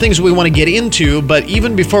couple of things we want to get into, but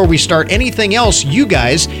even before we start anything else, you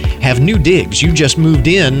guys have new digs. You just moved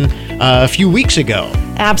in a few weeks ago.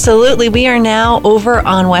 Absolutely. We are now over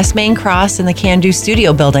on West Main Cross in the Can Do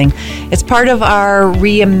Studio building. It's part of our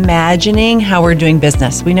reimagining how we're doing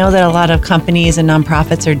business. We know that a lot of companies and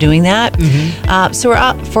nonprofits are doing that. So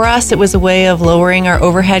for us, it was a way of lowering our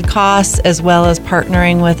overhead costs as well as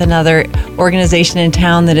partnering with another organization in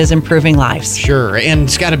town that is improving lives. Sure. And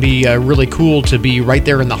it's got to be really cool to be right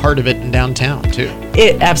there in the heart of it in downtown, too.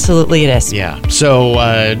 Absolutely it is. Yeah.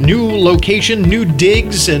 So new location, new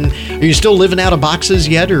digs, and are you still living out of boxes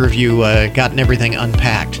yet, or have you gotten everything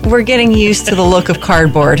unpacked? We're getting used to the look of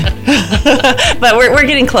cardboard, but we're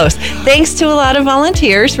getting close. Thanks to a lot of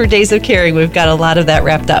volunteers for Days of Caring, we've got a lot of that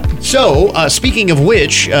wrapped up. So, speaking of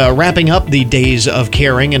which, wrapping up the Days of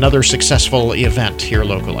Caring, another successful event here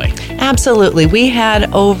locally. Absolutely. We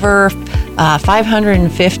had over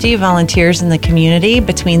 550 volunteers in the community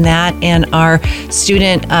between that and our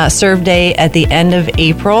student serve day at the end of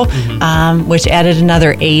April, which added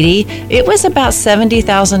another 80. It was about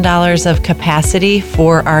 $70,000 of capacity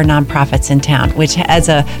for our nonprofits in town, which has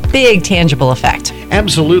a big tangible effect.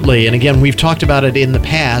 Absolutely. And again, we've talked about it in the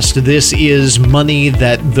past. This is money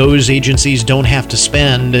that those agencies don't have to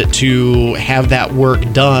spend to have that work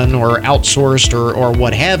done or outsourced or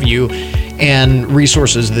what have you, and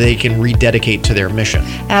resources they can rededicate to their mission.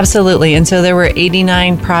 Absolutely. And so there were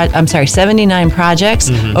 79 projects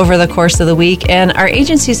over the course of the week. And our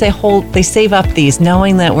agencies, they save up these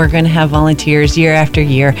knowing that we're going to have volunteers year after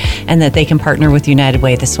year and that they can partner with United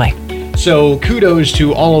Way this way. So kudos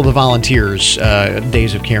to all of the volunteers,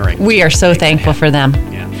 Days of Caring. We are so thankful for them.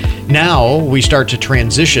 Yeah. Now we start to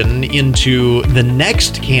transition into the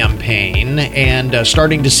next campaign and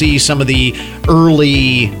starting to see some of the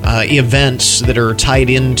early events that are tied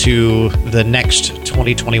into the next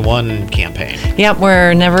 2021 campaign. Yep,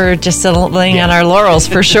 we're never just sitting on our laurels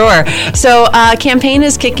for sure. So campaign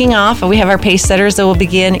is kicking off. We have our pace setters that will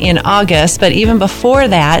begin in August, but even before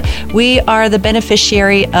that, we are the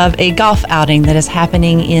beneficiary of a golf outing that is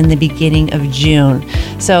happening in the beginning of June.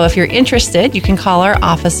 So if you're interested, you can call our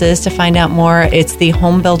offices to find out more. It's the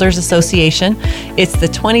Home Builders Association. It's the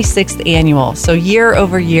 26th annual. So year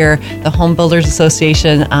over year, the Home Builders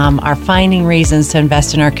Association are finding reasons to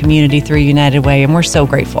invest in our community through United Way, and we're so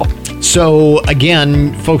grateful. So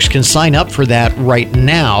again, folks can sign up for that right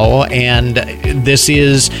now, and this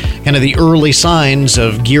is kind of the early signs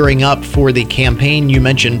of gearing up for the campaign. You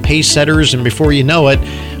mentioned pace setters, and before you know it,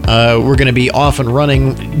 we're going to be off and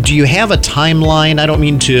running. Do you have a timeline? I don't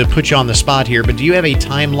mean to put you on the spot here, but do you have a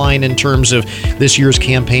timeline in terms of this year's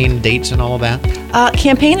campaign dates and all of that?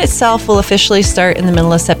 Campaign itself will officially start in the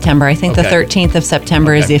middle of September. I think the 13th of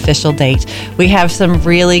September is the official date. We have some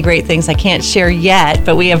really great things I can't share yet,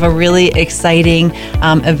 but we have a really exciting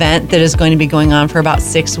event that is going to be going on for about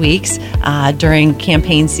 6 weeks during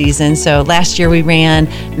campaign season. So last year we ran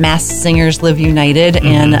Masked Singers Live United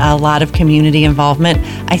and a lot of community involvement.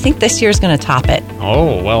 I think this year is going to top it.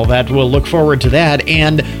 Oh, well, we'll look forward to that.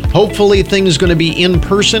 And hopefully things are going to be in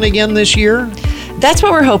person again this year? That's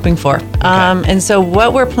what we're hoping for. And so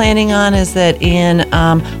what we're planning on is that in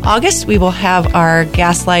August, we will have our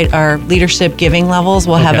Gaslight, our leadership giving levels.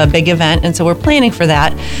 We'll have a big event. And so we're planning for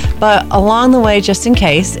that. But along the way, just in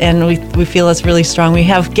case, and we feel it's really strong, we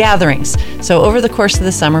have gatherings. So over the course of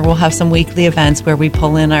the summer, we'll have some weekly events where we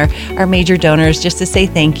pull in our major donors just to say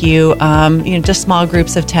thank you, just small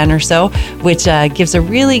groups of 10 or so, which gives a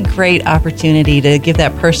really great opportunity to give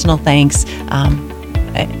that personal thanks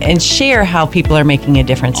and share how people are making a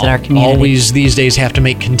difference in our community. Always these days have to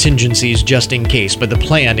make contingencies just in case, but the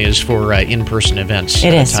plan is for in-person events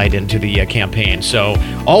tied into the campaign. So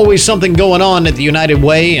always something going on at the United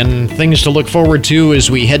Way and things to look forward to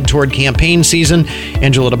as we head toward campaign season.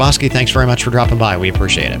 Angela Dabowski, thanks very much for dropping by. We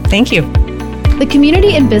appreciate it. Thank you. The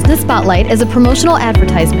Community and Business Spotlight is a promotional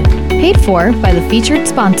advertisement paid for by the featured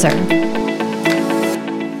sponsor.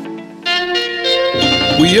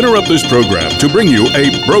 We interrupt this program to bring you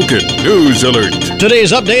a broken news alert.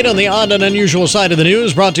 Today's update on the odd and unusual side of the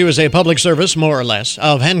news brought to you as a public service, more or less,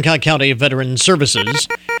 of Hancock County Veterans Services.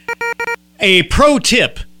 A pro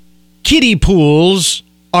tip: kiddie pools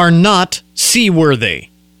are not seaworthy.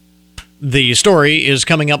 The story is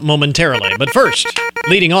coming up momentarily, but first,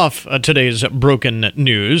 leading off today's broken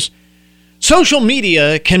news, social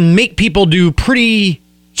media can make people do pretty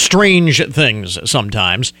strange things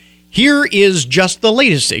sometimes. Here is just the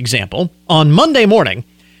latest example. On Monday morning,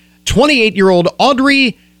 28-year-old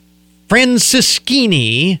Audrey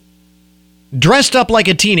Francischini dressed up like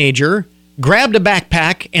a teenager, grabbed a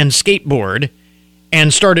backpack and skateboard,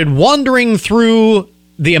 and started wandering through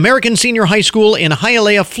the American Senior High School in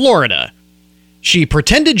Hialeah, Florida. She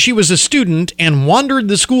pretended she was a student and wandered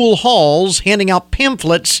the school halls, handing out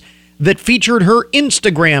pamphlets that featured her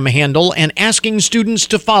Instagram handle and asking students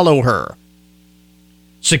to follow her.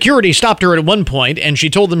 Security stopped her at one point, and she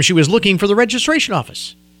told them she was looking for the registration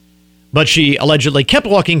office. But she allegedly kept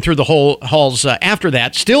walking through the halls after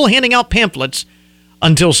that, still handing out pamphlets,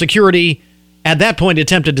 until security at that point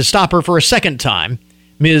attempted to stop her for a second time.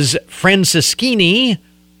 Ms. Francischini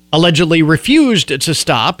allegedly refused to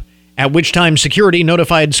stop, at which time security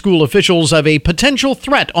notified school officials of a potential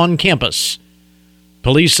threat on campus.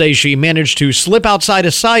 Police say she managed to slip outside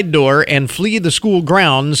a side door and flee the school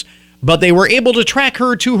grounds, but they were able to track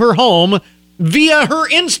her to her home via her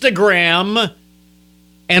Instagram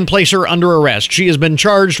and place her under arrest. She has been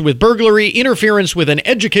charged with burglary, interference with an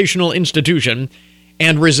educational institution,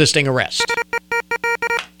 and resisting arrest.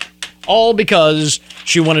 All because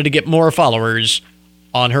she wanted to get more followers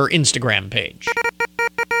on her Instagram page.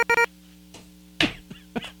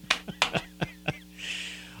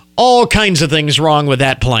 All kinds of things wrong with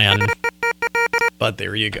that plan. But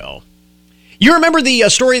there you go. You remember the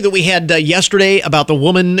story that we had yesterday about the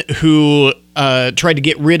woman who tried to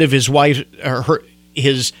get rid of his wife, a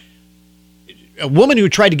woman who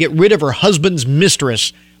tried to get rid of her husband's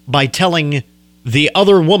mistress by telling the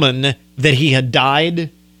other woman that he had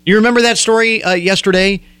died? You remember that story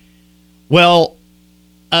yesterday? Well,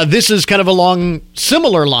 this is kind of along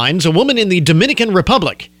similar lines. A woman in the Dominican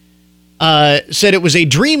Republic said it was a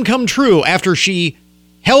dream come true after she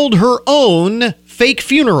held her own fake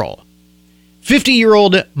funeral.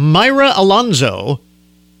 50-year-old Myra Alonso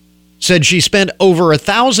said she spent over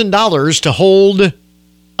 $1,000 to hold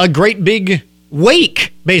a great big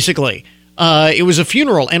wake, basically. It was a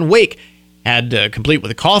funeral and wake. Had complete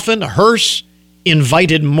with a coffin, a hearse,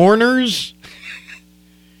 invited mourners.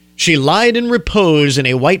 She lied in repose in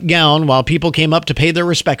a white gown while people came up to pay their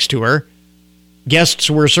respects to her.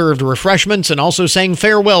 Guests were served refreshments and also sang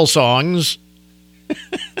farewell songs.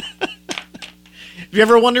 Have you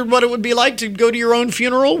ever wondered what it would be like to go to your own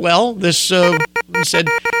funeral? Well,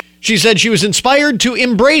 she said she was inspired to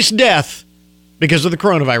embrace death because of the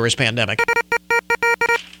coronavirus pandemic.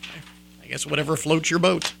 I guess whatever floats your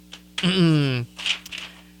boat.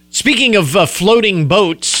 Speaking of floating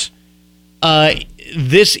boats,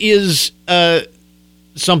 this is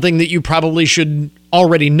something that you probably should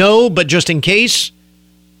already know, but just in case,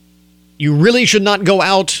 you really should not go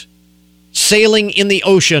out sailing in the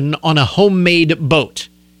ocean on a homemade boat,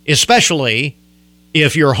 especially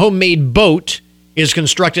if your homemade boat is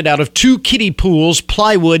constructed out of 2 kiddie pools,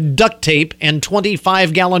 plywood, duct tape, and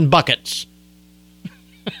 25-gallon buckets.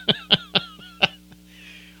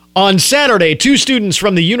 On Saturday, 2 students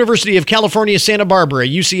from the University of California, Santa Barbara,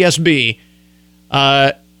 UCSB,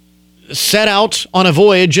 set out on a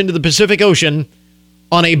voyage into the Pacific Ocean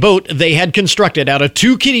on a boat they had constructed out of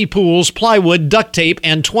 2 kiddie pools, plywood, duct tape,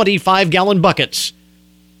 and 25-gallon buckets.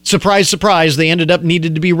 Surprise, surprise, they ended up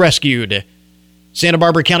needed to be rescued. Santa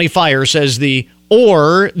Barbara County Fire says the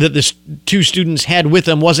oar that the 2 students had with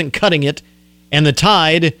them wasn't cutting it, and the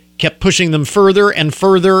tide kept pushing them further and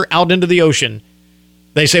further out into the ocean.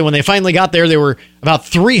 They say when they finally got there, they were about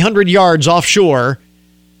 300 yards offshore.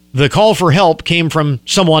 The call for help came from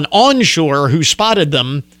someone onshore who spotted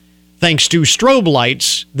them thanks to strobe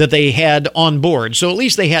lights that they had on board. So at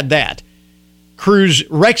least they had that. Crews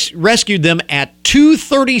rescued them at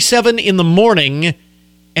 2:37 in the morning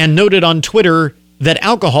and noted on Twitter that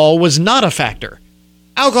alcohol was not a factor.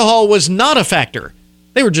 Alcohol was not a factor.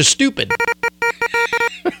 They were just stupid.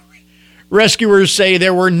 Rescuers say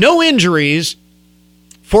there were no injuries.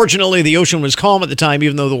 Fortunately, the ocean was calm at the time,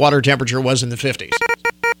 even though the water temperature was in the 50s.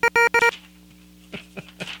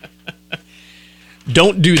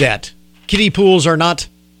 Don't do that. Kiddie pools are not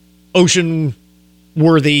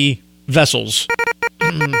ocean-worthy vessels.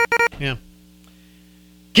 Yeah.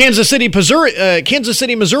 Kansas City,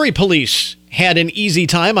 Missouri police had an easy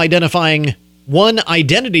time identifying one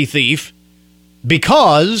identity thief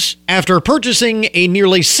because after purchasing a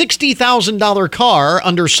nearly $60,000 car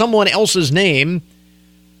under someone else's name,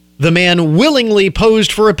 the man willingly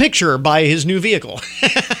posed for a picture by his new vehicle.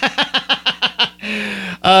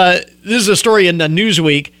 This is a story in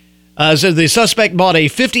Newsweek. Says the suspect bought a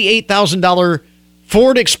 $58,000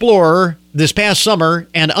 Ford Explorer this past summer,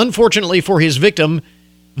 and unfortunately for his victim,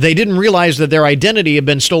 they didn't realize that their identity had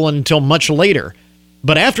been stolen until much later.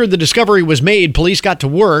 But after the discovery was made, police got to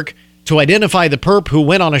work to identify the perp who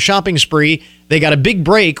went on a shopping spree. They got a big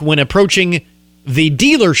break when approaching the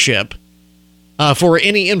dealership for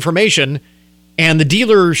any information, and the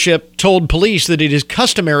dealership told police that it is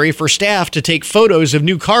customary for staff to take photos of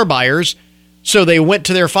new car buyers, so they went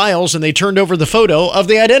to their files and they turned over the photo of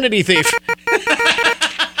the identity thief.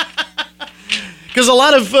 Because a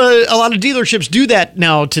lot of dealerships do that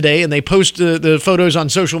now today, and they post the photos on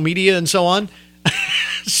social media and so on.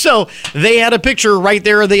 So they had a picture right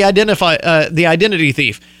there of the identity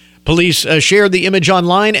thief. Police shared the image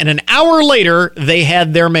online, and an hour later, they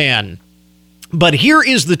had their man. But here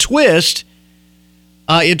is the twist.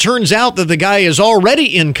 It turns out that the guy is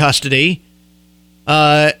already in custody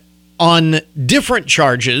on different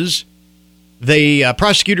charges. The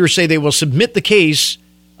prosecutors say they will submit the case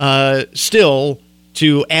still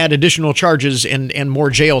to add additional charges and more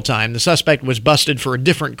jail time. The suspect was busted for a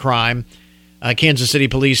different crime. Kansas City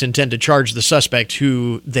police intend to charge the suspect,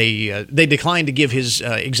 who they declined to give his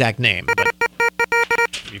exact name, but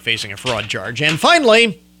he'll be facing a fraud charge. And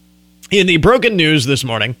finally, in the broken news this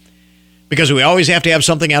morning, because we always have to have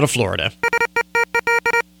something out of Florida,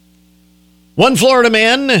 one Florida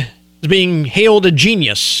man is being hailed a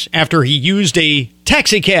genius after he used a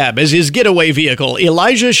taxi cab as his getaway vehicle.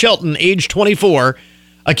 Elijah Shelton, age 24,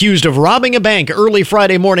 accused of robbing a bank early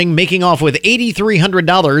Friday morning, making off with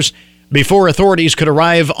 $8,300 before authorities could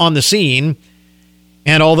arrive on the scene.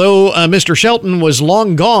 And although Mr. Shelton was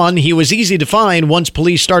long gone, he was easy to find once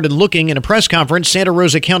police started looking. In a press conference, Santa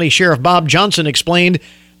Rosa County Sheriff Bob Johnson explained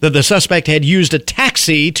that the suspect had used a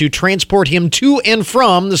taxi to transport him to and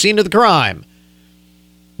from the scene of the crime.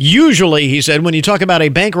 Usually, he said, when you talk about a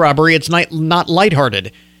bank robbery, it's not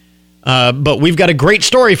lighthearted. But we've got a great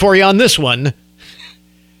story for you on this one.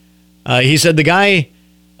 He said the guy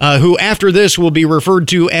who after this will be referred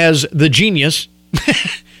to as the genius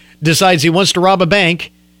decides he wants to rob a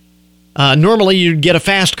bank. Normally, you'd get a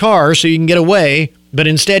fast car so you can get away, but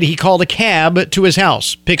instead he called a cab to his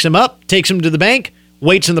house, picks him up, takes him to the bank,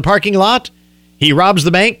 waits in the parking lot. He robs the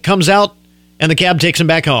bank, comes out, and the cab takes him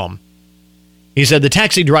back home. He said the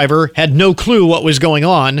taxi driver had no clue what was going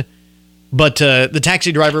on, but the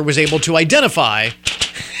taxi driver was able to identify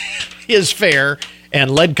his fare and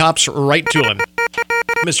led cops right to him.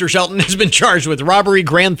 Mr. Shelton has been charged with robbery,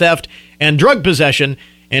 grand theft, and drug possession,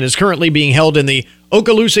 and is currently being held in the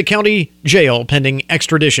Okaloosa County Jail pending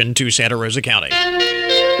extradition to Santa Rosa County.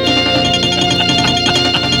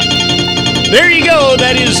 There you go.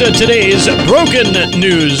 That is today's Broken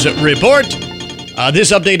News Report.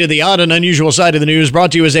 This update of the odd and unusual side of the news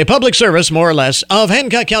brought to you as a public service, more or less, of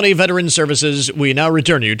Hancock County Veterans Services. We now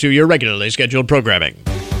return you to your regularly scheduled programming.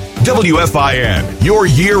 WFIN, your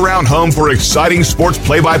year-round home for exciting sports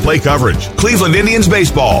play-by-play coverage. Cleveland Indians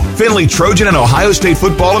baseball, Findlay Trojan and Ohio State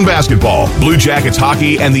football and basketball, Blue Jackets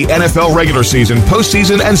hockey, and the NFL regular season,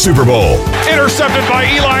 postseason, and Super Bowl. Intercepted by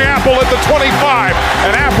Eli Apple at the 25,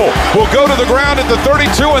 and Apple will go to the ground at the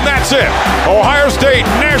 32, and that's it. Ohio State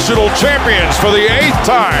national champions for the 8th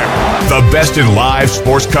time. The best in live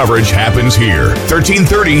sports coverage happens here.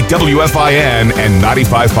 1330 WFIN and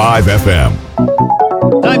 95.5 FM.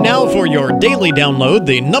 Time now for your daily download,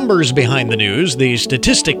 the numbers behind the news, the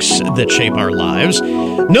statistics that shape our lives.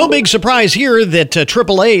 No big surprise here that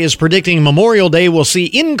AAA is predicting Memorial Day will see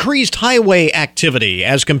increased highway activity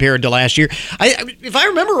as compared to last year. If I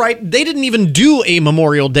remember right, they didn't even do a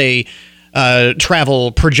Memorial Day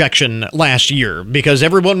travel projection last year because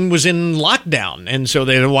everyone was in lockdown, and so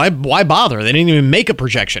why bother? They didn't even make a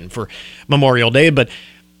projection for Memorial Day, but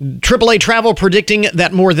AAA Travel predicting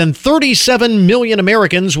that more than 37 million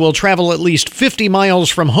Americans will travel at least 50 miles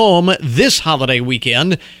from home this holiday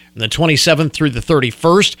weekend, the 27th through the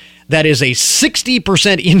 31st. That is a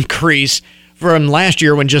 60% increase from last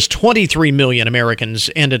year when just 23 million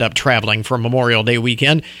Americans ended up traveling for Memorial Day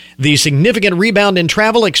weekend. The significant rebound in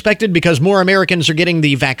travel expected because more Americans are getting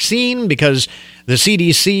the vaccine, because the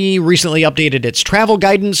CDC recently updated its travel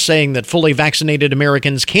guidance saying that fully vaccinated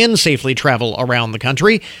Americans can safely travel around the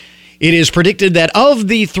country. It is predicted that of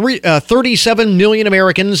the 37 million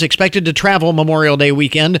Americans expected to travel Memorial Day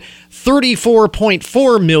weekend,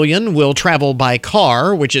 34.4 million will travel by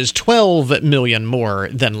car, which is 12 million more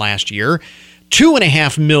than last year.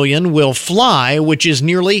 2.5 million will fly, which is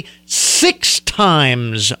nearly 6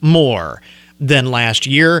 times more than last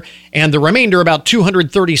year. And the remainder, about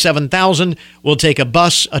 237,000, will take a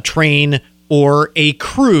bus, a train, or a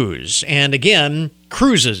cruise. And again,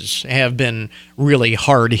 cruises have been really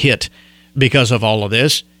hard hit because of all of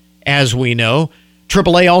this, as we know.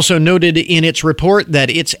 AAA also noted in its report that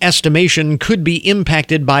its estimation could be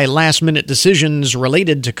impacted by last-minute decisions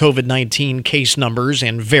related to COVID-19 case numbers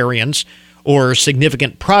and variants, or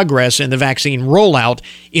significant progress in the vaccine rollout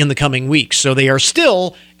in the coming weeks. So they are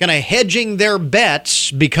still kind of hedging their bets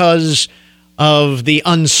because of the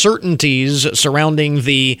uncertainties surrounding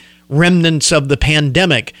the remnants of the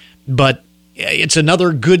pandemic. But it's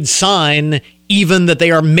another good sign, even that they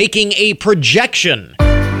are making a projection.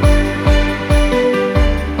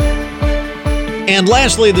 And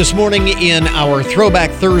lastly, this morning in our Throwback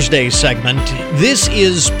Thursday segment, this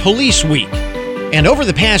is Police Week. And over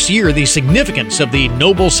the past year, the significance of the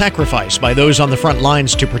noble sacrifice by those on the front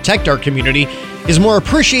lines to protect our community is more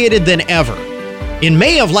appreciated than ever. In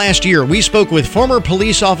May of last year, we spoke with former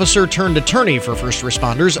police officer turned attorney for first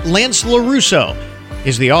responders, Lance LaRusso.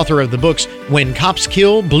 He's the author of the books When Cops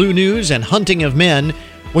Kill, Blue News, and Hunting of Men.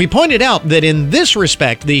 We pointed out that in this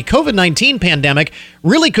respect, the COVID-19 pandemic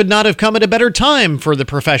really could not have come at a better time for the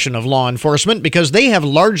profession of law enforcement because they have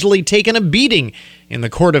largely taken a beating in the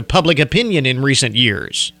court of public opinion in recent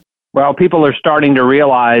years. Well, people are starting to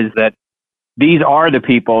realize that these are the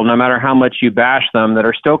people, no matter how much you bash them, that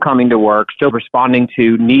are still coming to work, still responding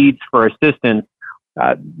to needs for assistance.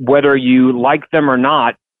 Whether you like them or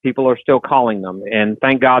not, people are still calling them, and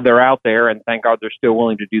thank God they're out there, and thank God they're still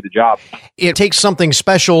willing to do the job. It takes something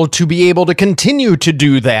special to be able to continue to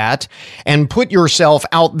do that and put yourself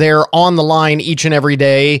out there on the line each and every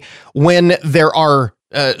day when there are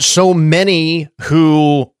so many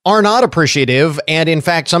who are not appreciative and, in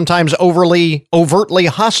fact, sometimes overtly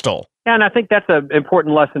hostile. Yeah, and I think that's an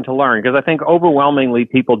important lesson to learn, because I think overwhelmingly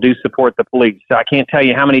people do support the police. I can't tell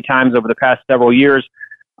you how many times over the past several years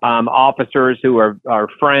officers who are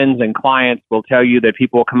friends and clients will tell you that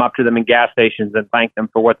people will come up to them in gas stations and thank them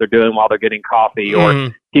for what they're doing while they're getting coffee,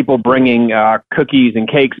 or people bringing cookies and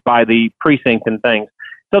cakes by the precinct and things.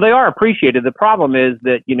 So they are appreciated. The problem is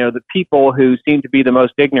that, the people who seem to be the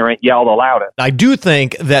most ignorant yell the loudest. I do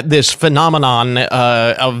think that this phenomenon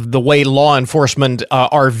of the way law enforcement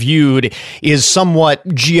are viewed is somewhat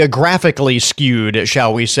geographically skewed,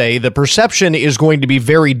 shall we say. The perception is going to be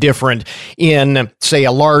very different in, say,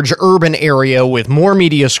 a large urban area with more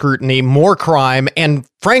media scrutiny, more crime, and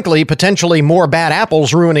frankly, potentially more bad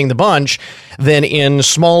apples ruining the bunch than in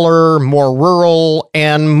smaller, more rural,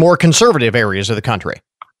 and more conservative areas of the country.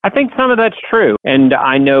 I think some of that's true. And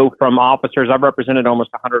I know from officers, I've represented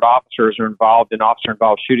almost 100 officers who are involved in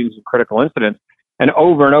officer-involved shootings and critical incidents. And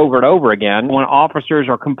over and over and over again, when officers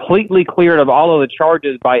are completely cleared of all of the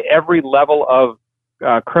charges by every level of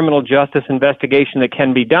criminal justice investigation that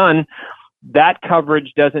can be done, that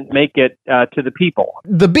coverage doesn't make it to the people.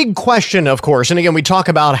 The big question, of course, and again, we talk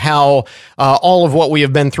about how all of what we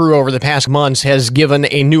have been through over the past months has given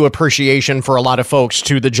a new appreciation for a lot of folks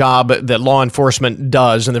to the job that law enforcement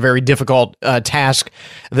does and the very difficult task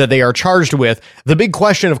that they are charged with. The big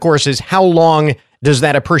question, of course, is how long does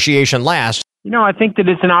that appreciation last? I think that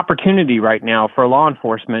it's an opportunity right now for law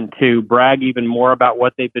enforcement to brag even more about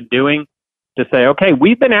what they've been doing. To say, okay,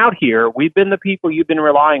 we've been out here. We've been the people you've been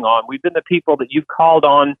relying on. We've been the people that you've called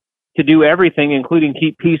on to do everything, including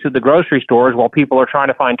keep peace at the grocery stores while people are trying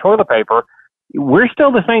to find toilet paper. We're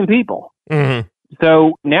still the same people. Mm-hmm.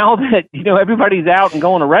 So now that, everybody's out and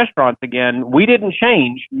going to restaurants again, we didn't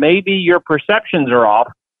change. Maybe your perceptions are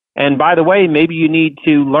off. And by the way, maybe you need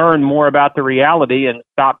to learn more about the reality and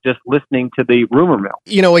stop just listening to the rumor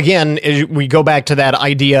mill. Again, we go back to that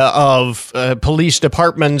idea of police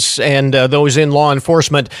departments and those in law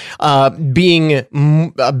enforcement being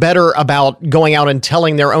better about going out and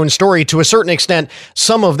telling their own story. To a certain extent,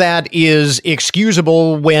 some of that is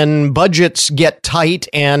excusable when budgets get tight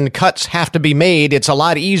and cuts have to be made. It's a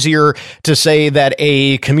lot easier to say that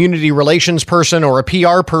a community relations person or a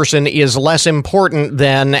PR person is less important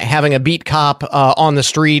than having a beat cop on the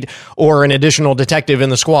street or an additional detective in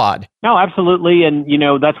the squad. No, absolutely. And,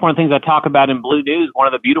 that's one of the things I talk about in Blue News. One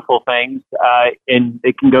of the beautiful things, and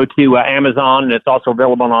it can go to Amazon, and it's also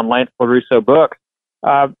available on Lance LaRusso books.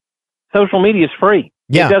 Social media is free.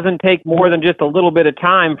 Yeah. It doesn't take more than just a little bit of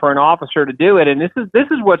time for an officer to do it. And this is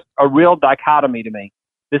what's a real dichotomy to me.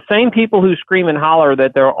 The same people who scream and holler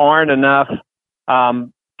that there aren't enough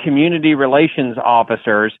community relations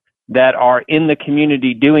officers that are in the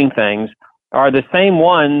community doing things are the same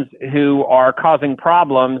ones who are causing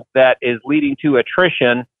problems that is leading to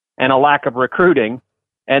attrition and a lack of recruiting.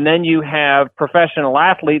 And then you have professional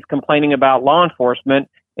athletes complaining about law enforcement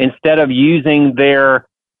instead of using their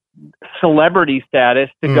celebrity status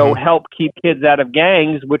to go help keep kids out of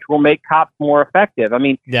gangs, which will make cops more effective. I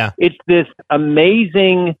mean, It's this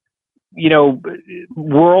amazing,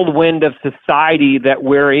 whirlwind of society that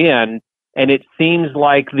we're in. And it seems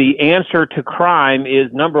like the answer to crime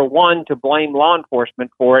is, number one, to blame law enforcement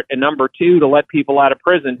for it, and number two, to let people out of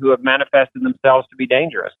prison who have manifested themselves to be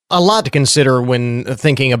dangerous. A lot to consider when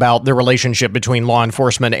thinking about the relationship between law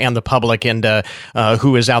enforcement and the public and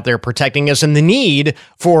who is out there protecting us, and the need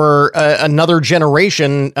for another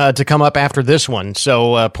generation to come up after this one.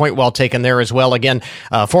 So point well taken there as well. Again,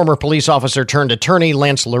 former police officer turned attorney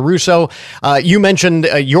Lance LaRusso. You mentioned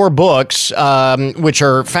your books, which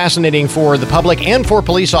are fascinating for the public and for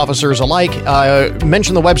police officers alike.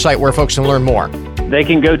 Mention the website where folks can learn more. They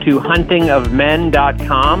can go to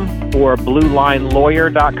huntingofmen.com or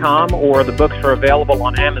bluelinelawyer.com, or the books are available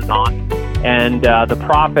on Amazon. And the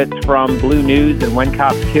profits from Blue News and When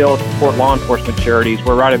Cops Kill support law enforcement charities.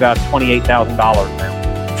 We're right about $28,000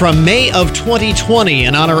 now. From May of 2020,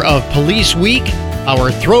 in honor of Police Week,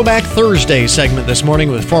 our Throwback Thursday segment this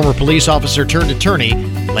morning with former police officer turned attorney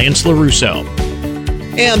Lance LaRusso.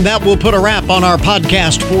 And that will put a wrap on our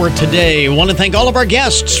podcast for today. I want to thank all of our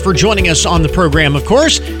guests for joining us on the program, of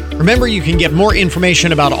course. Remember, you can get more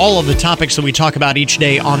information about all of the topics that we talk about each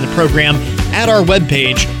day on the program at our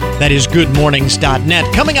webpage. That is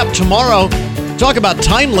goodmornings.net. Coming up tomorrow, talk about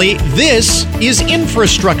timely. This is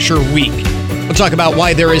Infrastructure Week. We'll talk about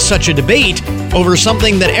why there is such a debate over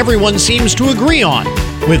something that everyone seems to agree on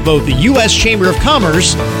with both the U.S. Chamber of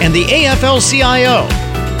Commerce and the AFL-CIO.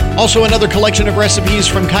 Also, another collection of recipes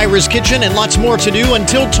from Kyra's Kitchen and lots more to do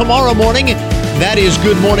until tomorrow morning. That is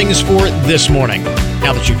Good Mornings for this morning.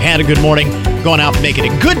 Now that you've had a good morning, go on out and make it a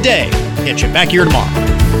good day. Get you back here tomorrow.